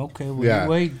 Okay, well, you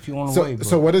wait if you want to wait.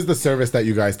 So what is the service that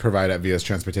you guys provide at VS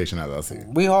Transportation LLC?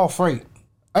 We all freight.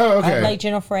 Oh, okay. Like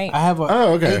general freight. I have a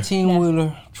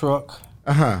 18-wheeler truck.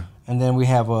 And then we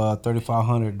have a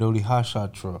 3500 duty hot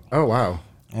shot truck. Oh, wow.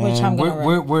 And which I'm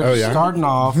we're starting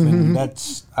off, and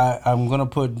that's I'm gonna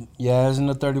put Yaz in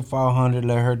the 3500.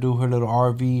 Let her do her little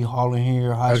RV hauling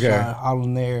here, hot shot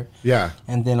hauling there. Yeah,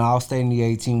 and then I'll stay in the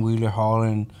 18-wheeler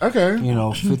hauling. Okay,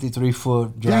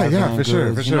 53-foot drive. Yeah, for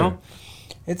sure. You know?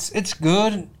 It's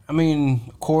good. I mean,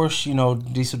 of course,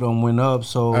 diesel don't went up,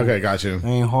 so got you.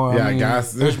 Ain't hard. Yeah, I mean,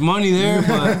 gas. There's money there,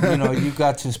 but you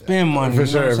got to spend money for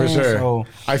sure. So,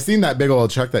 I've seen that big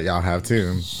old truck that y'all have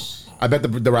too. I bet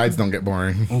the rides don't get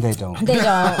boring. They don't. And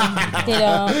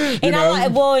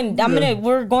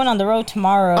we're going on the road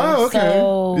tomorrow. Oh, okay.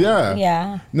 So,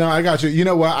 yeah. No, I got you. You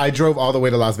know what? I drove all the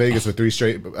way to Las Vegas with two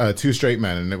straight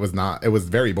men, and it was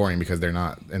very boring because they're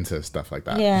not into stuff like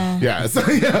that. Yeah. So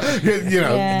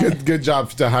good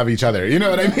job to have each other. You know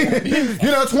what I mean?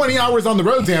 20 hours on the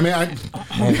road, damn it.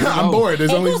 I'm bored. It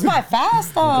goes by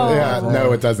fast though. Yeah.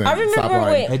 No, it doesn't. I remember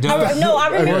I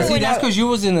remember. See, that's because you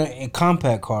was in a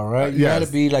compact car, right? You had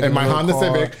to be like in my Honda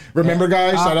Civic. Remember,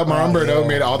 guys? Shout out Mauro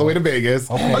made it all the way to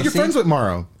Vegas. Okay, you're friends with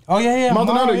Mauro. Oh, yeah.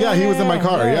 Maldonado, he was in my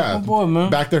car, Oh, boy, man.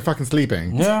 Back there fucking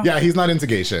sleeping. Yeah, he's not into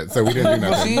gay shit, so we didn't do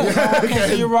nothing.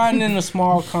 So you're riding in a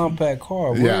small compact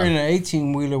car. We're in an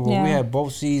 18-wheeler where we have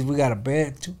both seats. We got a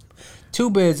bed, two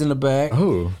beds in the back.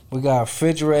 Oh. We got a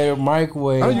refrigerator,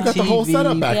 microwave, Oh, you got TV, the whole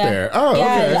setup back there. Oh,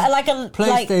 okay. Like a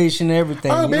PlayStation,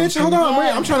 everything. Oh, bitch, hold on. Wait,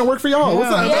 I'm trying to work for y'all.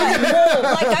 What's up?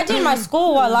 Like I did my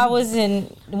school while I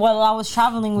was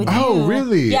traveling with you. Oh,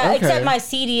 really? Yeah, except my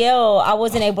CDL, I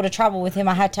wasn't able to travel with him.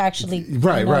 I had to actually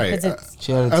right.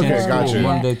 She had to attend school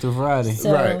Monday through Friday.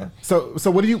 Right. So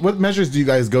what measures do you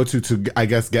guys go to I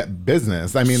guess get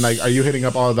business? I mean, like, are you hitting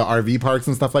up all the RV parks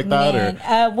and stuff like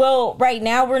that? Well, right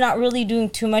now we're not really doing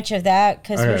too much of that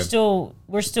because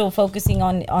we're still focusing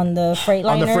on the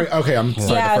Freightliner. On the freight, okay. I'm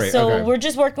sorry. Yeah, the freight. So we're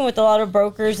just working with a lot of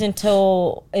brokers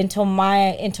until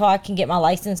I can get my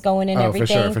license going and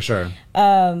everything. For sure.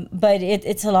 But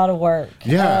it's a lot of work.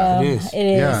 Yeah, it is. It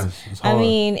is. Yeah. I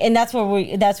mean, and that's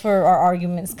where our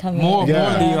arguments come in.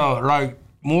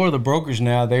 More of the brokers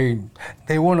now, they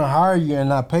want to hire you and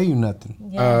not pay you nothing.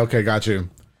 Yeah. Okay, got you.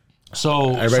 So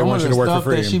everybody wants you to work for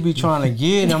free. That she be trying to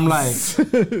get, I'm like,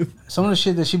 some of the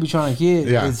shit that she be trying to get,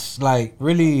 it's like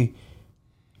really,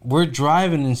 we're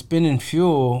driving and spending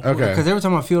fuel. Okay. Because every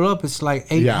time I fuel up, it's like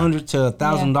 $800 to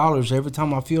 $1,000 every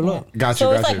time I fuel up. Gotcha.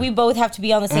 So it's like we both have to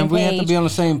be on the same page. We have to be on the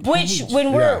same page. Which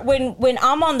when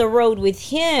I'm on the road with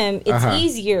him, it's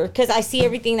easier because I see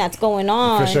everything that's going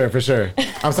on. For sure.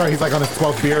 I'm sorry, he's like on his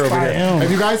 12th beer over here. If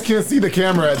you guys can't see the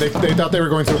camera, they thought they were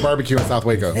going to a barbecue in South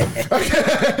Waco.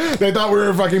 They thought we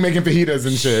were fucking making fajitas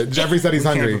and shit. Jeffrey said he's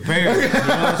hungry. You know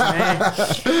what I'm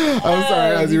saying? I'm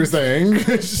sorry, as you were saying.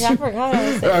 I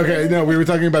forgot. Okay, no, we were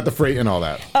talking about the freight and all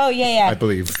that. Oh, yeah. I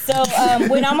believe. So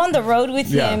when I'm on the road with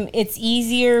him, it's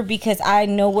easier because I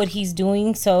know what he's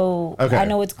doing, so I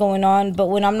know what's going on. But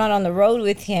when I'm not on the road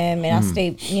with him and I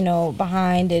stay,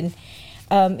 behind and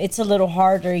it's a little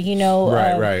harder,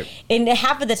 Right. And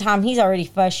half of the time he's already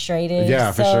frustrated.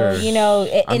 Yeah, for sure. And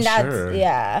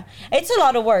it's a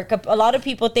lot of work. A lot of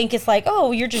people think it's like,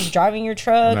 oh, you're just driving your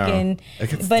truck,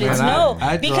 but it's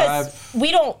because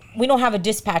we don't have a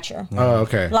dispatcher. Oh,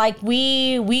 okay. Like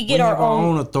we get our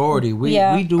own authority.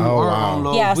 We do our own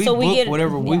load. Yeah, we so we book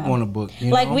whatever we want to book.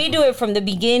 We do it from the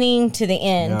beginning to the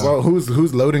end. Yeah. Well,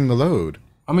 who's loading the load?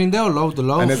 I mean, they'll load the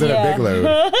load. And is it a big load?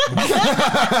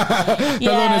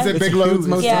 Pelon, is it big loads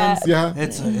most times? Yeah.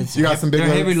 It's you got some big they're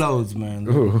loads? Heavy loads, man.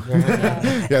 Ooh.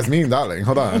 Yazmin, darling,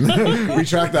 hold on.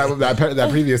 Retract that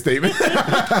previous statement.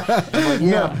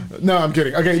 No, I'm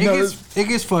kidding. Okay, it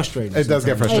gets frustrating. It does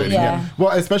get frustrating. Yeah.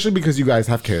 Well, especially because you guys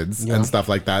have kids and stuff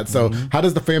like that. So how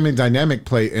does the family dynamic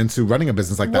play into running a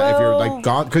business like that? If you're like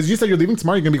gone, because you said you're leaving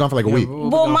tomorrow, you're gonna be gone for like a week.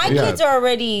 Well, my kids are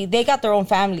already. They got their own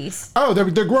families. Oh,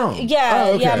 they're grown. Yeah.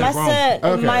 Oh, okay. Yeah, my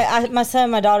son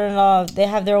and my daughter-in-law, they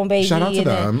have their own baby. Shout out to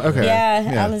them. Okay.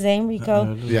 Yeah, Alizé,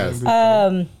 Rico. Yes.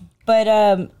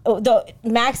 But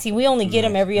Maxie, we only get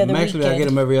him every other weekend. Actually, I get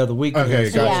him every other weekend.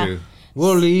 Okay, got you.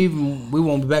 We'll leave. We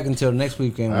won't be back until next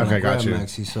weekend. Okay, got you.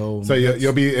 Maxie, so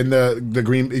you'll be in the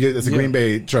Green. It's a Green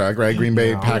Bay truck, right? Green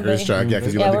Bay Packers truck. Yeah,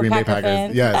 because you love the Green Bay Packers.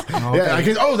 Fans. Yes. Okay. Yeah, I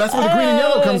can. Oh, that's where the green and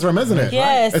yellow comes from, isn't it?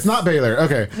 Yes. It's not Baylor.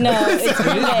 Okay. No, it's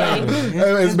Green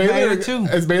Bay. It's Baylor too.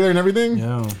 It's Baylor and everything.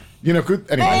 Yeah. You know,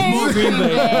 anyway.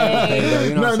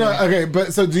 No. Okay,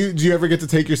 but so do you ever get to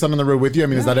take your son on the road with you? I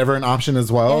mean, is that ever an option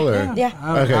as well? Yeah.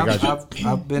 Okay, gotcha.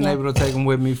 I've been able to take him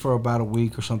with me for about a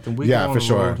week or something. For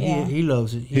sure. He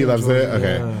loves it. He loves it?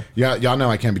 Okay. Yeah, y'all know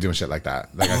I can't be doing shit like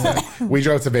that. Like I said, we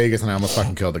drove to Vegas and I almost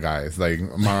fucking killed the guys. Like,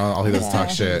 Mara, all he does is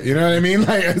talk shit. You know what I mean?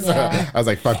 Like, I was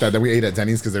like, fuck that. Then we ate at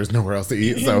Denny's because there's nowhere else to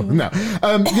eat. So, no.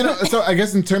 So I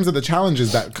guess in terms of the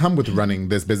challenges that come with running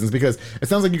this business, because it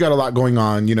sounds like you got a lot going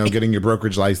on, getting your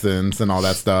brokerage license and all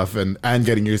that stuff and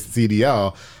getting your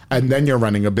CDL, and then you're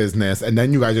running a business, and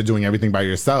then you guys are doing everything by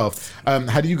yourself.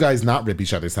 How do you guys not rip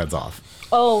each other's heads off?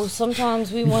 Oh,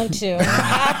 sometimes we want to.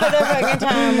 Half of the fucking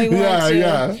time we want to.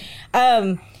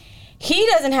 Yeah. He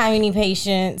doesn't have any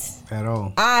patience at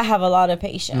all. I have a lot of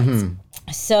patience.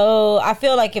 Mm-hmm. So I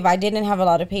feel like if I didn't have a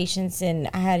lot of patience and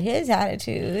I had his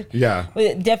attitude,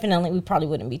 definitely we probably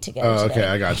wouldn't be together. Oh, okay, today.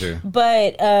 I got you.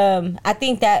 But I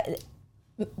think that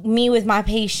me with my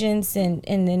patience and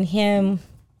then him,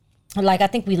 like I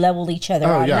think we level each other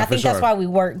out. And I think that's why we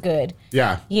work good.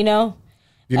 Yeah. You know?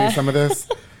 You need some of this?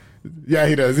 Yeah,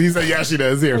 he does. He said, yeah, she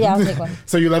does. Here. Yeah, I'll take one.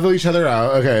 So you level each other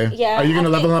out. Okay. Yeah. Are you going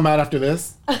to level them out after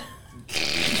this?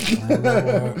 I'm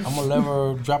gonna let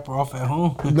her drop her off at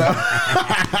home. No.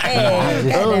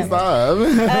 Stop.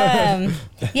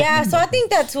 Yeah, so I think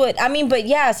that's what I mean. But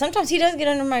yeah, sometimes he does get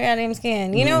under my goddamn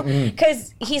skin,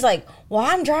 because he's like, "Well,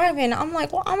 I'm driving." I'm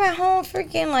like, "Well, I'm at home,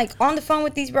 freaking like on the phone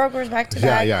with these brokers back to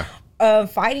back." Yeah.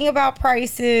 Fighting about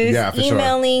prices,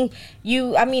 emailing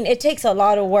you. I mean, it takes a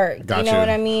lot of work. Gotcha. You know what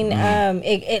I mean?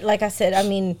 It like I said, I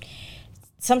mean.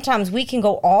 Sometimes we can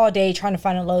go all day trying to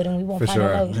find a load and we won't find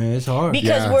a load. Man, it's hard.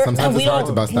 Because sometimes it's hard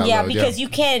to bust that load. Because you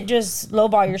can't just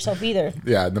lowball yourself either.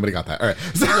 Yeah, nobody got that. All right.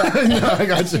 So, no, I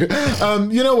got you.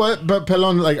 You know what? But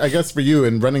Pelon, like, I guess for you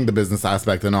in running the business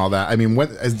aspect and all that, I mean,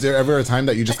 is there ever a time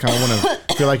that you just kind of want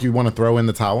to feel like you want to throw in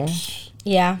the towel?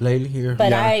 Yeah. Lately here.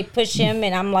 But I push him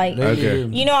and I'm like,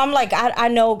 I'm like, I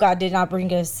know God did not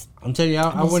bring us. I'm telling you,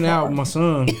 I went out with my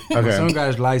son. My son got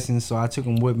his license, so I took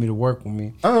him with me to work with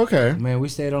me. Oh, okay. Man, we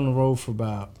stayed on the road for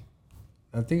about,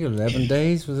 I think 11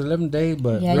 days. Was it 11 days?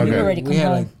 But yeah, you were ready to come we had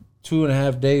home. like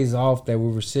 2.5 days off that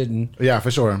we were sitting. Yeah,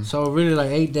 for sure. So really like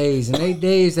 8 days. And 8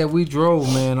 days that we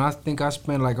drove, man, I think I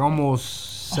spent like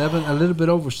almost a little bit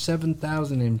over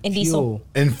 7,000 in fuel. Diesel.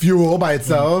 In fuel by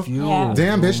itself? Fuel. Yeah.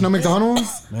 Damn, bitch, no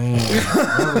McDonald's? Man,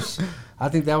 I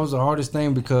think that was the hardest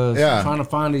thing because trying to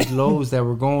find these loads that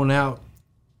were going out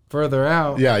further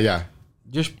out. Yeah.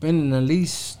 Just spending at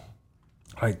least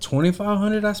like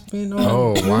 $2,500 I spent on.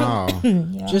 Oh, wow.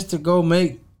 Just to go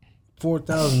make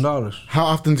 $4,000. How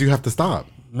often do you have to stop?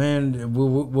 Man,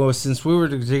 well, since we were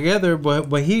together,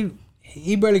 but he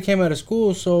barely came out of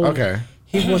school, so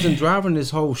he wasn't driving this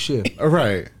whole shift.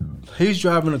 Right. He's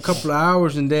driving a couple of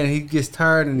hours and then he gets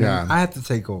tired and then I have to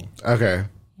take over. Okay.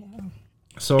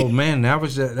 So man, that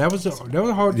was a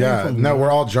hard thing for me. No, we're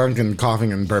all drunk and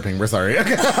coughing and burping. We're sorry.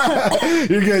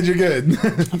 You're good.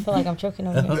 I feel like I'm choking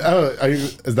on you.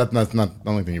 Is that not the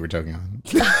only thing you were choking on?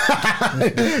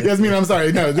 Yazmin, I'm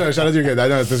sorry. No, shout out to you. Good. I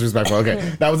know it's disrespectful. Okay,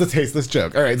 that was a tasteless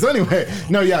joke. All right. So anyway,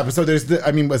 but so there's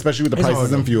especially with the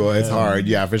prices and fuel, it's hard.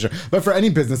 Yeah, for sure. But for any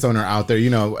business owner out there,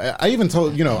 I even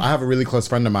told I have a really close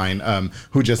friend of mine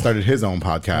who just started his own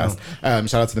podcast.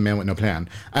 Shout out to the man with no plan.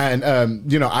 And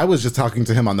I was just talking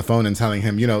to him on the phone and telling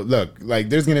him, look, like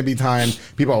there's gonna be times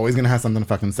people are always gonna have something to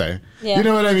fucking say. Yeah. You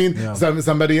know what I mean? Yeah.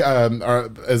 Somebody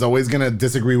is always gonna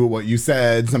disagree with what you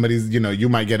said. Somebody's you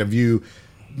might get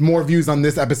more views on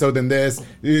this episode than this.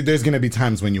 There's gonna be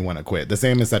times when you want to quit. The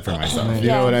same is said for myself. You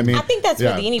know what I mean? I think that's with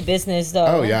any business though.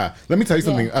 Oh yeah. Let me tell you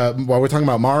something. While we're talking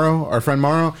about Morrow, our friend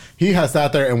Morrow, he has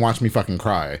sat there and watched me fucking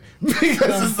cry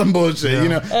because of some bullshit.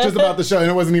 Just about the show,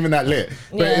 and it wasn't even that lit.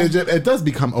 But it does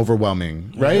become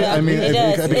overweight, right? Yeah, I mean,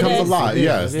 it becomes a lot.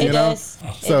 Yes, it does.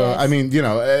 So I mean,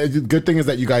 good thing is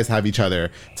that you guys have each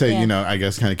other to I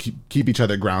guess kind of keep each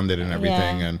other grounded and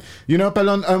everything. And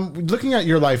Pelon, looking at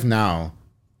your life now.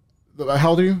 How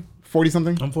old are you?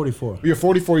 40-something? I'm 44. You're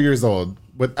 44 years old.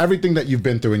 With everything that you've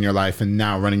been through in your life and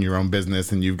now running your own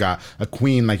business and you've got a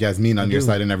queen like Yazmin on your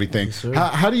side and everything. Yes,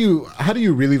 how do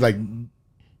you really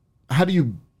how do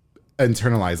you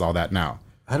internalize all that now?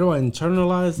 How do I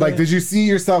internalize that? Like, did you see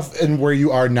yourself in where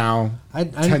you are now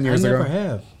 10 years ago? I never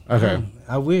have. Okay.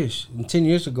 I wish. 10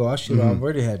 years ago, I should have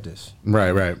already had this.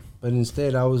 Right. But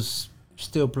instead, I was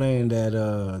still playing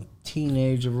that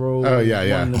teenager role. Oh,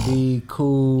 yeah. Wanting to be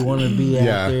cool, wanting to be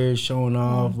out there, showing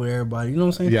off with everybody. You know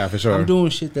what I'm saying? Yeah, for sure. I'm doing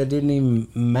shit that didn't even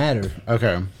matter.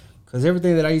 Okay. Because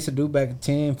everything that I used to do back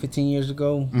 10, 15 years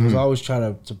ago was always try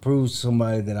to prove to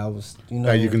somebody that I was,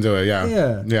 that you can do it,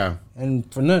 Yeah.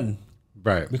 And for nothing.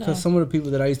 Right. Because some of the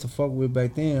people that I used to fuck with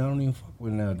back then, I don't even fuck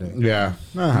with nowadays. Yeah.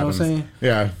 You know what I'm saying?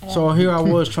 Yeah. So here I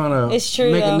was trying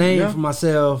to make a name for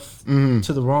myself to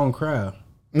the wrong crowd.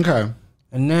 Okay.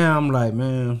 And now I'm like,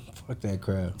 man, fuck that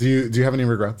crowd. Do you have any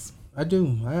regrets? I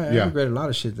do. I regret a lot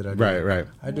of shit that I do. Right.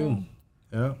 I do.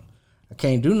 Yeah. I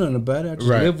can't do nothing about it. I just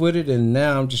live with it, and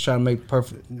now I'm just trying to make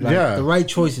the right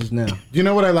choices now. You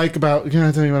know what I like about? Can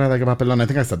I tell you what I like about Pelon? I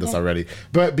think I said this already,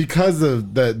 but because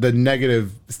of the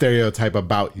negative stereotype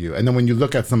about you, and then when you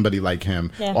look at somebody like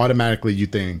him, automatically you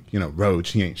think, Roach,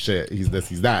 he ain't shit. He's this,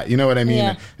 he's that. You know what I mean?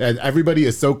 Yeah. And everybody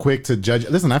is so quick to judge.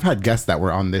 Listen, I've had guests that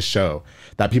were on this show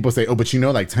that people say, oh, but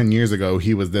like 10 years ago,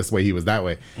 he was this way, he was that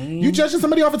way. You judging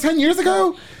somebody off of 10 years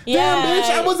ago? Yeah. Damn, bitch,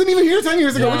 I wasn't even here 10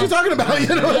 years ago. What you talking about?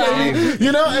 You know what I mean?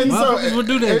 And so people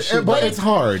do that shit. But it's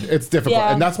hard. It's difficult.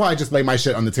 And that's why I just lay my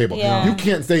shit on the table. Yeah. You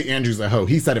can't say Andrew's a hoe.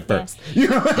 He said it first. You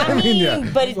know what I mean? Yeah.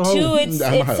 But too, it's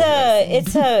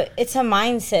a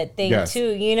mindset thing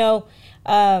too.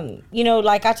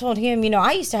 Like I told him,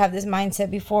 I used to have this mindset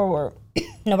before where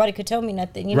nobody could tell me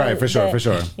nothing. Right, for sure.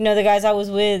 The guys I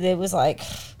was with, it was like,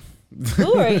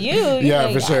 who are you?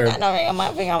 Yeah, for sure. I'm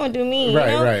gonna do me.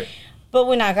 Right. But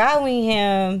when I got with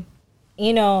him,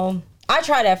 I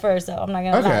tried at first though. I'm not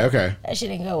gonna lie. Okay. That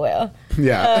shit didn't go well.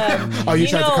 Yeah. You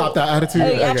tried to cop that attitude?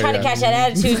 I tried to catch that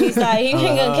attitude. He's like, you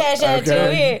ain't gonna catch that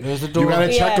attitude here. You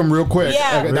gotta check him real quick.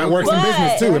 Yeah. That works in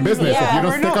business too. In business, if you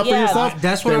don't stick up for yourself,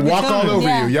 that's what they walk all over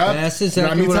you. Yep. That's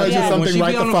exactly what I mean. Tell you something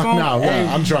right the fuck now.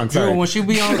 Yeah, I'm drunk. Sorry. When she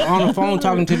be on the phone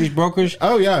talking to these brokers.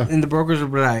 Oh yeah. And the brokers will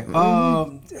be like,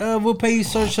 we'll pay you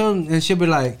something, and she'll be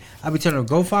like, I'll be telling her,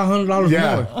 go $500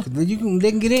 more.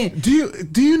 They can get in.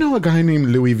 Do you know a guy named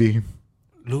Louis V?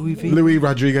 Louis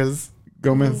Rodriguez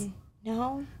Gomez?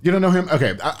 No. You don't know him?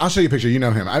 Okay, I'll show you a picture. You know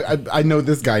him. I know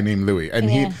this guy named Louis,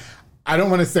 and I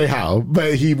don't want to say how,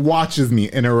 but he watches me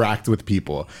interact with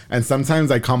people, and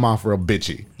sometimes I come off real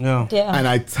bitchy. Yeah. And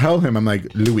I tell him, I'm like,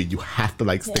 Louis, you have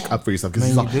to stick up for yourself, because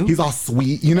he's all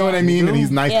sweet, you know what I mean? And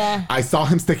he's nice. Yeah. I saw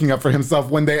him sticking up for himself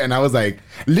one day, and I was like,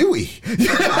 Louis. You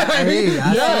know what I mean?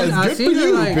 Good for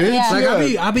you,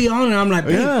 bitch. I be on it. I'm like,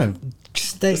 babe,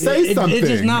 say something. It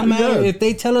does not matter if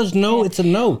they tell us no. It's a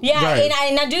no. Yeah, right.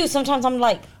 and I do. Sometimes I'm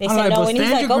like, they say no, and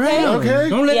he's like, okay.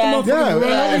 Don't let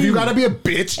them if you gotta be a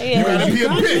bitch, you gotta be a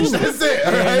bitch. That's it.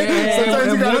 All right.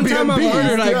 Sometimes you gotta be a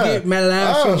bitch. Get mad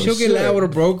loud. She'll get loud with a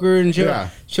broker, and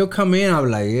she'll come in. I'll be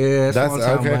like, that's what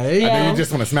I'm talking about. And then you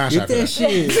just want to smash after that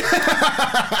shit.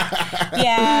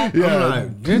 Yeah.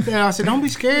 I'm like, I said, don't be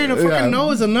scared. A fucking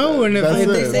no is a no, and if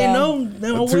they say no,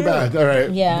 then too bad. All right.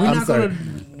 Yeah. We're not gonna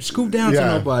scoop down to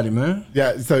nobody, man.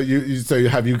 Yeah. So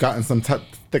have you gotten some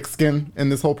thick skin in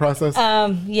this whole process?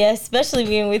 Yeah, especially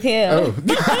being with him. Oh.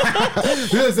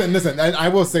 Listen. And I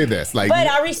will say this, but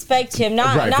I respect him,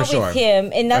 not with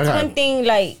him, and that's one thing.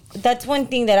 That's one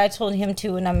thing that I told him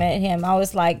too when I met him. I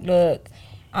was like, look,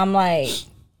 I'm like,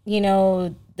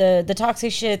 the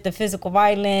toxic shit, the physical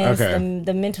violence,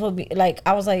 the mental.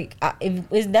 I was like,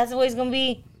 if that's the way it's gonna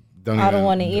be. I don't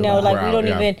want it, we don't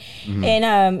even,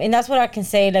 and that's what I can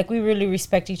say. We really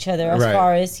respect each other as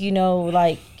far as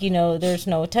there's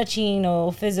no touching, no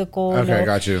physical. Okay,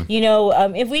 got you.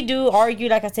 If we do argue,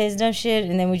 like I said, it's dumb shit,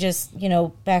 and then we just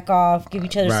back off, give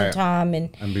each other some time,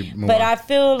 but I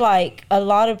feel like a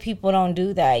lot of people don't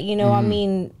do that. I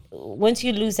mean, once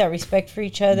you lose that respect for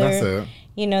each other. That's it.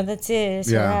 That's it.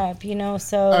 It's a wrap,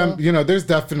 so. There's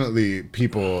definitely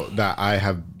people that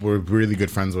were really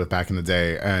good friends with back in the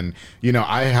day. And,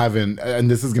 I haven't, and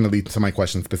this is going to lead to my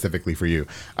question specifically for you.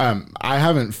 I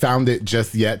haven't found it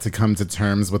just yet to come to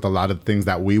terms with a lot of things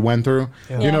that we went through.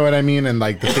 Yeah. You know what I mean? And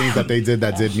the things that they did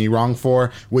that did me wrong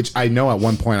for, which I know at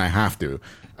one point I have to.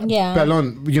 Yeah.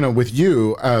 Pelon, with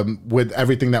you, with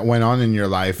everything that went on in your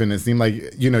life, and it seemed like,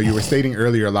 you were stating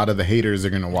earlier a lot of the haters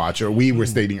are going to watch, or we were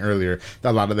stating earlier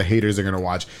that a lot of the haters are going to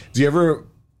watch. Do you ever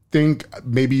think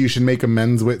maybe you should make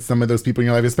amends with some of those people in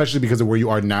your life, especially because of where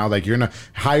you are now? You're in a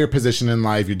higher position in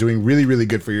life. You're doing really, really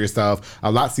good for yourself.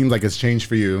 A lot seems like it's changed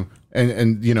for you and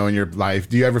in your life.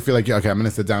 Do you ever feel like, okay, I'm going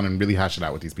to sit down and really hash it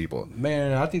out with these people?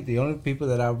 Man, I think the only people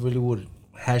that I really would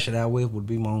hash it out with would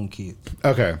be my own kids.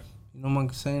 Okay. You know what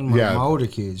I'm saying? My older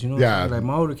kids.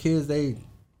 My older kids,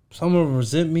 some of them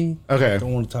resent me. Okay.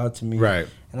 Don't want to talk to me. Right.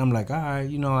 And I'm like, all right,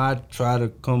 I try to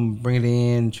come bring it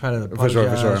in, try to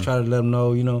apologize, try to let them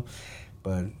know,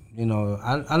 but,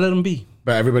 I let them be.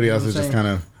 But everybody else is just kind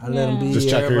of... I let them be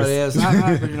just everybody else.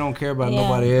 I really don't care about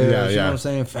nobody else. You know what I'm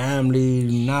saying?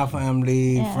 Family, not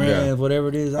family, friends, whatever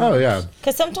it is.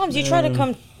 Because sometimes you try to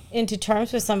come into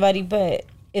terms with somebody, but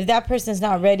if that person's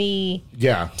not ready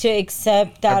to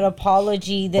accept that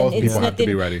apology, then both it's nothing. Have to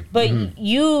be ready. But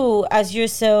you, as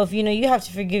yourself, you know, you have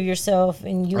to forgive yourself,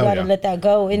 and you got to let that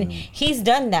go. And he's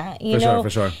done that, you know. For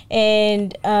sure.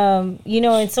 And you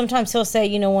know, and sometimes he'll say,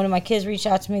 you know, one of my kids reached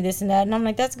out to me, this and that, and I'm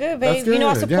like, that's good, babe. That's good. You know,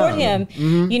 I support him.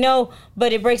 You know,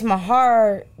 but it breaks my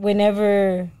heart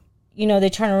whenever, you know, they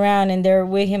turn around and they're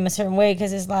with him a certain way,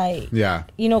 because it's like,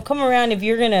 you know, come around if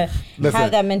you're going to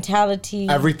have that mentality.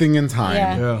 Everything in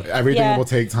time. Everything will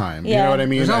take time. You know what I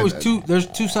mean? There's always there's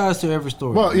two sides to every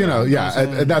story. Well, you know,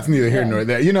 that's neither here nor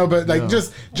there. You know, but like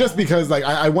just because, like,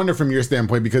 I wonder from your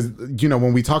standpoint, because, you know,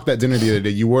 when we talked that dinner the other day,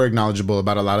 you were knowledgeable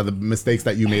about a lot of the mistakes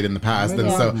that you made in the past. And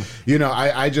so, you know,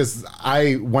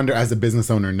 I wonder as a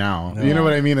business owner now, you know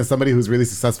what I mean? As somebody who's really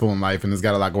successful in life and has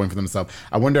got a lot going for themselves,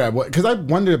 I wonder because I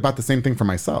wonder about the same thing for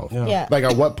myself. Like,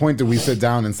 at what point do we sit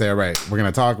down and say, all right, we're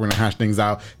gonna talk, we're gonna hash things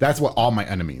out? That's what all my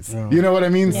enemies. You know what I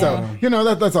mean? So, you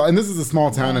know, that's all. And this is a small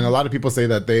town, and a lot of people say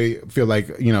that they feel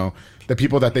like, you know, the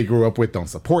people that they grew up with don't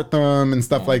support them and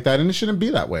stuff like that, and it shouldn't be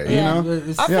that way. You know,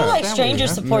 I feel like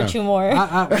strangers support you more. We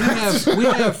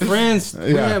have friends.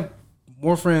 We have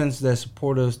more friends that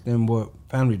support us than what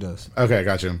family does. Okay,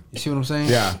 gotcha. You see what I'm saying?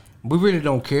 Yeah. We really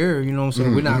don't care, you know what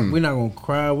I'm saying? We're not gonna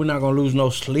cry. We're not gonna lose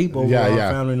no sleep over our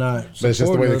family not supporting us. But it's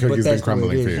just the way the cookies been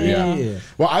crumbling for you. Yeah.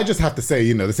 Well, I just have to say,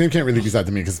 you know, the same can't really be said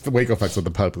to me, because Waco fucks with the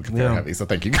public very heavy. So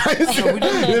thank you guys. You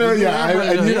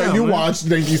know, you watch.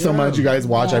 Thank you so much. You guys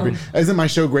watch. Isn't my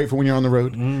show great for when you're on the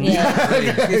road? I'll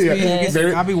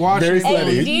be watching. Very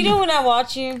steady. Hey, do you know when I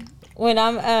watch you? When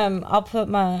I'm I'll put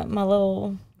my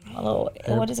little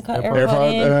what is it called?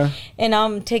 AirPod in, and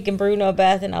I'm taking Bruno a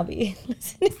bath, and I'll be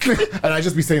listening. And I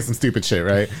just be saying some stupid shit,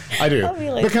 right? I do.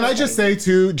 Like, but can I just say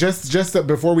too, just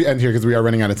before we end here, because we are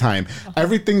running out of time,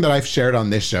 everything that I've shared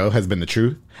on this show has been the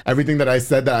truth. Everything that I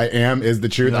said that I am is the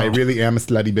truth. I really am a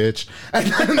slutty bitch. And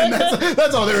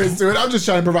that's all there is to it. I'm just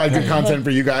trying to provide good content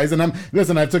for you guys. And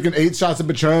I've taken 8 shots of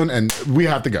Patron, and we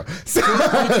have to go. So,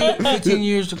 15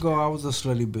 years ago, I was a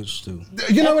slutty bitch too.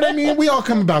 You know what I mean? We all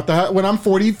come about that. When I'm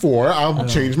 44, I'll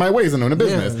change my ways and own a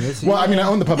business. Well, I mean, I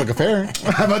own the public affair.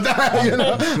 How about that? You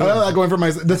know, I like going for my.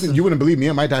 Listen, you wouldn't believe me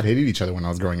and my dad hated each other when I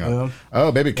was growing up.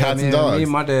 Oh, baby, cats and dogs. Me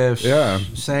and my dad,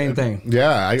 same thing.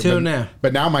 Yeah, till now.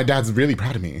 But now my dad's really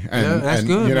proud of me. And, that's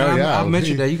good. You know, I've met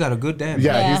you, Dad. You got a good dad.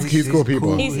 Yeah, he's cool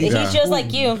people. He's just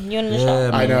like you. You in the show.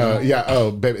 I know. Yeah.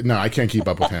 Oh, baby, no, I can't keep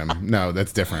up with him. No,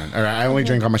 that's different. All right, I only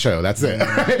drink on my show. That's it.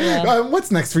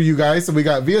 What's next for you guys? So we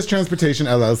got VS Transportation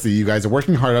LLC. You guys are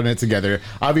working hard on it together.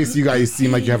 Obviously, you guys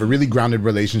seem like you have a really grounded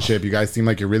relationship. You guys seem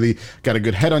like you're really got a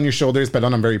good head on your shoulders.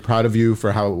 Pelon, I'm very proud of you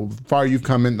for how far you've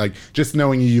come. And like, just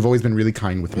knowing you've always been really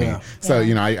kind with me. So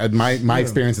you know, my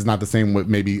experience is not the same with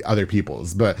maybe other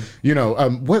people's. But you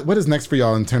know, what is next for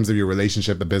y'all in terms of your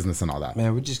relationship, the business, and all that?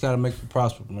 Man, we just got to make it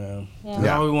prosper, man.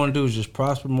 All we want to do is just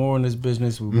prosper more in this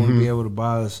business. We want to be able to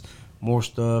buy us more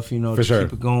stuff, you know, to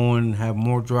keep it going, have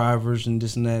more drivers and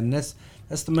this and that. And that's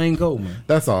the main goal, man.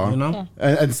 That's all. You know?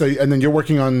 And so, and then you're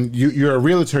working on, you're a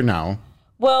realtor now.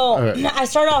 Well, I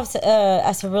started off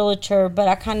as a realtor, but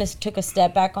I kind of took a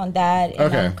step back on that,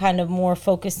 and I'm kind of more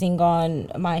focusing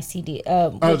on my CD,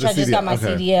 which I just got my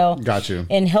CDL. Got you.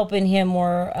 And helping him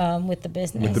more with the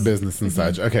business. With the business and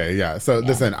such. Okay, yeah. So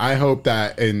listen, I hope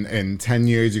that in 10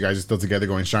 years you guys are still together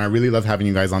going strong. I really love having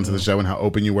you guys onto the show and how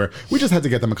open you were. We just had to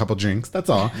get them a couple drinks. That's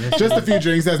all. Just a few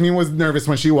drinks. Yazmin was nervous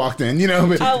when she walked in, you know,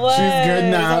 but she's good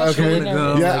now. Okay.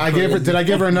 Yeah, did I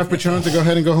give her enough Patron to go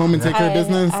ahead and go home and take care of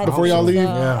business before y'all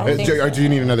leave? Or do you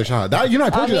need another shot? I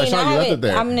told you that shot. You left it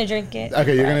there. I'm going to drink it.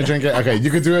 Okay, you're going to drink it? Okay, you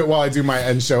can do it while I do my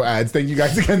end show ads. Thank you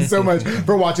guys again so much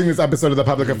for watching this episode of The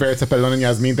Public Affair. To Pelon and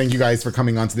Yazmin, thank you guys for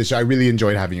coming onto the show. I really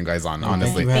enjoyed having you guys on,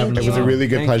 honestly. It was a really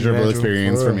good, pleasurable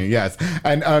experience for me. Yes.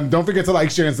 And don't forget to like,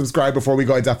 share, and subscribe. Before we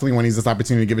go, I definitely want to use this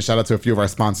opportunity to give a shout out to a few of our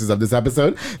sponsors of this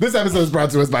episode. This episode is brought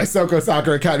to us by Soko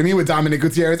Soccer Academy with Dominic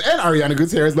Gutierrez and Ariana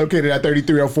Gutierrez, located at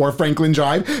 3304 Franklin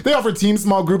Drive. They offer team,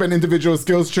 small group, and individual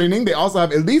skills training. They also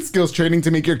have elite skills training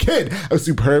to make your kid a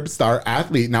superb star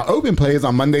athlete. Now, open play is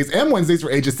on Mondays and Wednesdays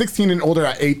for ages 16 and older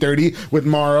at 8:30 with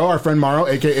Mauro, our friend Mauro,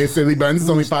 aka Silly Buns.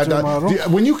 It's only $5.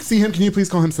 When you see him, can you please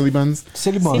call him Silly Buns?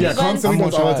 Silly Buns. Yeah, call him Silly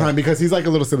Buns all the time because he's like a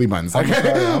little Silly Buns.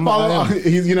 Okay,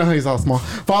 you know how he's all small.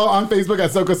 Follow on Facebook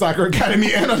at Soko Soccer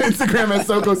Academy and on Instagram at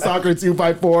Soko Soccer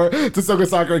 254. To Soko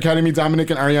Soccer Academy, Dominic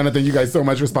and Ariana, thank you guys so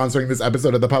much for sponsoring this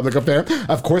episode of The Public Affair.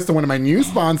 Of course, to one of my new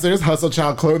sponsors, Hustle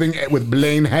Child Clothing with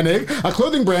Blaine Hennig, a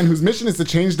clothing brand whose mission is to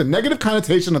change the negative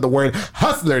connotation of the word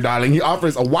hustler, darling. He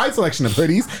offers a wide selection of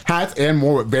hoodies, hats, and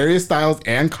more with various styles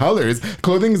and colors.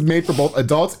 Clothing is made for both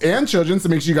adults and children, so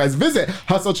make sure you guys visit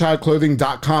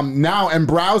hustlechildclothing.com now and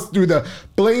browse through the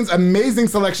Blaine's amazing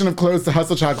selection of clothes to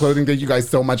Hustle Child Clothing. Thank you guys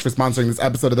so much for sponsoring this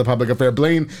episode of The Public Affair.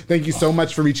 Blaine, thank you so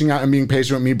much for reaching out and being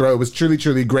patient with me, bro. It was truly,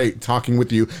 truly great talking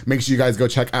with you. Make sure you guys go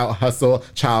check out Hustle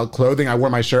Child Clothing. I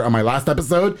wore my shirt on my last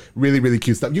episode. Really, really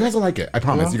cute stuff. You guys will like it. I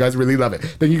promise. Yeah. You guys really love it.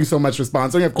 Thank you so much for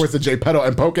sponsoring. Of course, the J Petal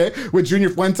and Poke with Junior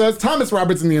Fuentes, Thomas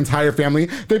Roberts, and the entire family.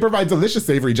 They provide delicious,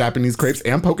 savory Japanese crepes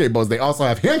and poke bowls. They also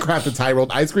have handcrafted Thai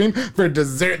rolled ice cream for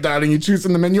dessert, darling. You choose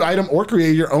from the menu item or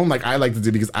create your own like I like to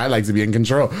do because I like to be in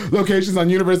control. Locations on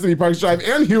University Parks Drive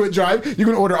and Hewitt Drive. You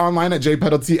can order online at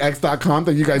jpetaltx.com.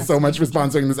 Thank you guys so much for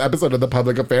sponsoring this episode of The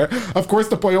Public Affair. Of course,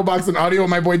 the Pollo Box and Audio with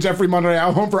my boy Jeffrey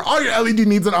Monreal, home for all your LED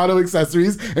needs and auto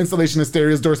accessories, installation of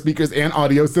stereos, door speakers, and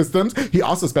audio systems. He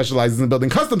also specializes in building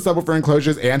custom subwoofer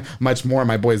enclosures and much more.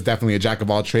 My boy is definitely a jack of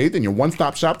all trades and your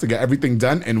one-stop shop to get everything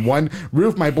done in one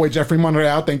roof. My boy Jeffrey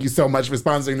Monreal, thank you so much for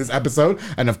sponsoring this episode.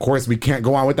 And of course, we can't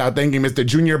go on without thanking Mr.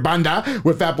 Junior Banda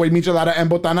with Fat Boy Michelada and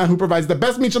Botana, who provides the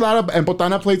best michelada and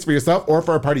botana plates for yourself or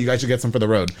for a party. You guys should get some for the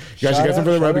road. You guys should get some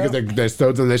for the road because they're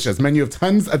so delicious. Menu of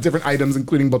tons of different items,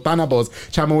 including botana bowls,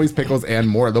 chamois, pickles, and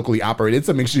more, locally operated.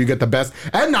 So make sure you get the best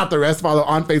and not the rest. Follow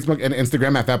on Facebook and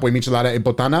Instagram at Fatboy Michelada and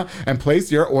Botana and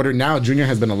place your order now. Junior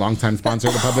has been a long-time sponsor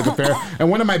of The Public Affair and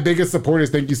one of my biggest supporters.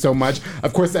 Thank you so much.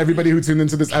 Of course, to everybody who tuned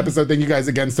into this episode, thank you guys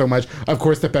again so much. Of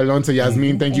course, to Pelon, to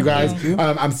Yazmin, thank you guys.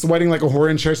 I'm sweating like a whore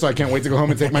in church, so I can't wait to go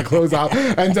home and take my clothes off.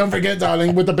 And don't forget,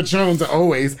 darling, with the Patron, to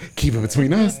always keep it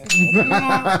between us.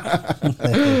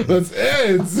 That's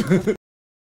it.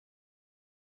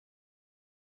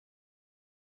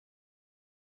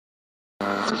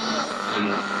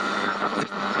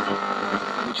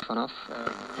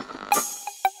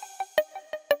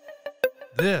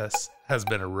 This has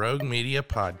been a Rogue Media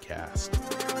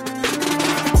podcast.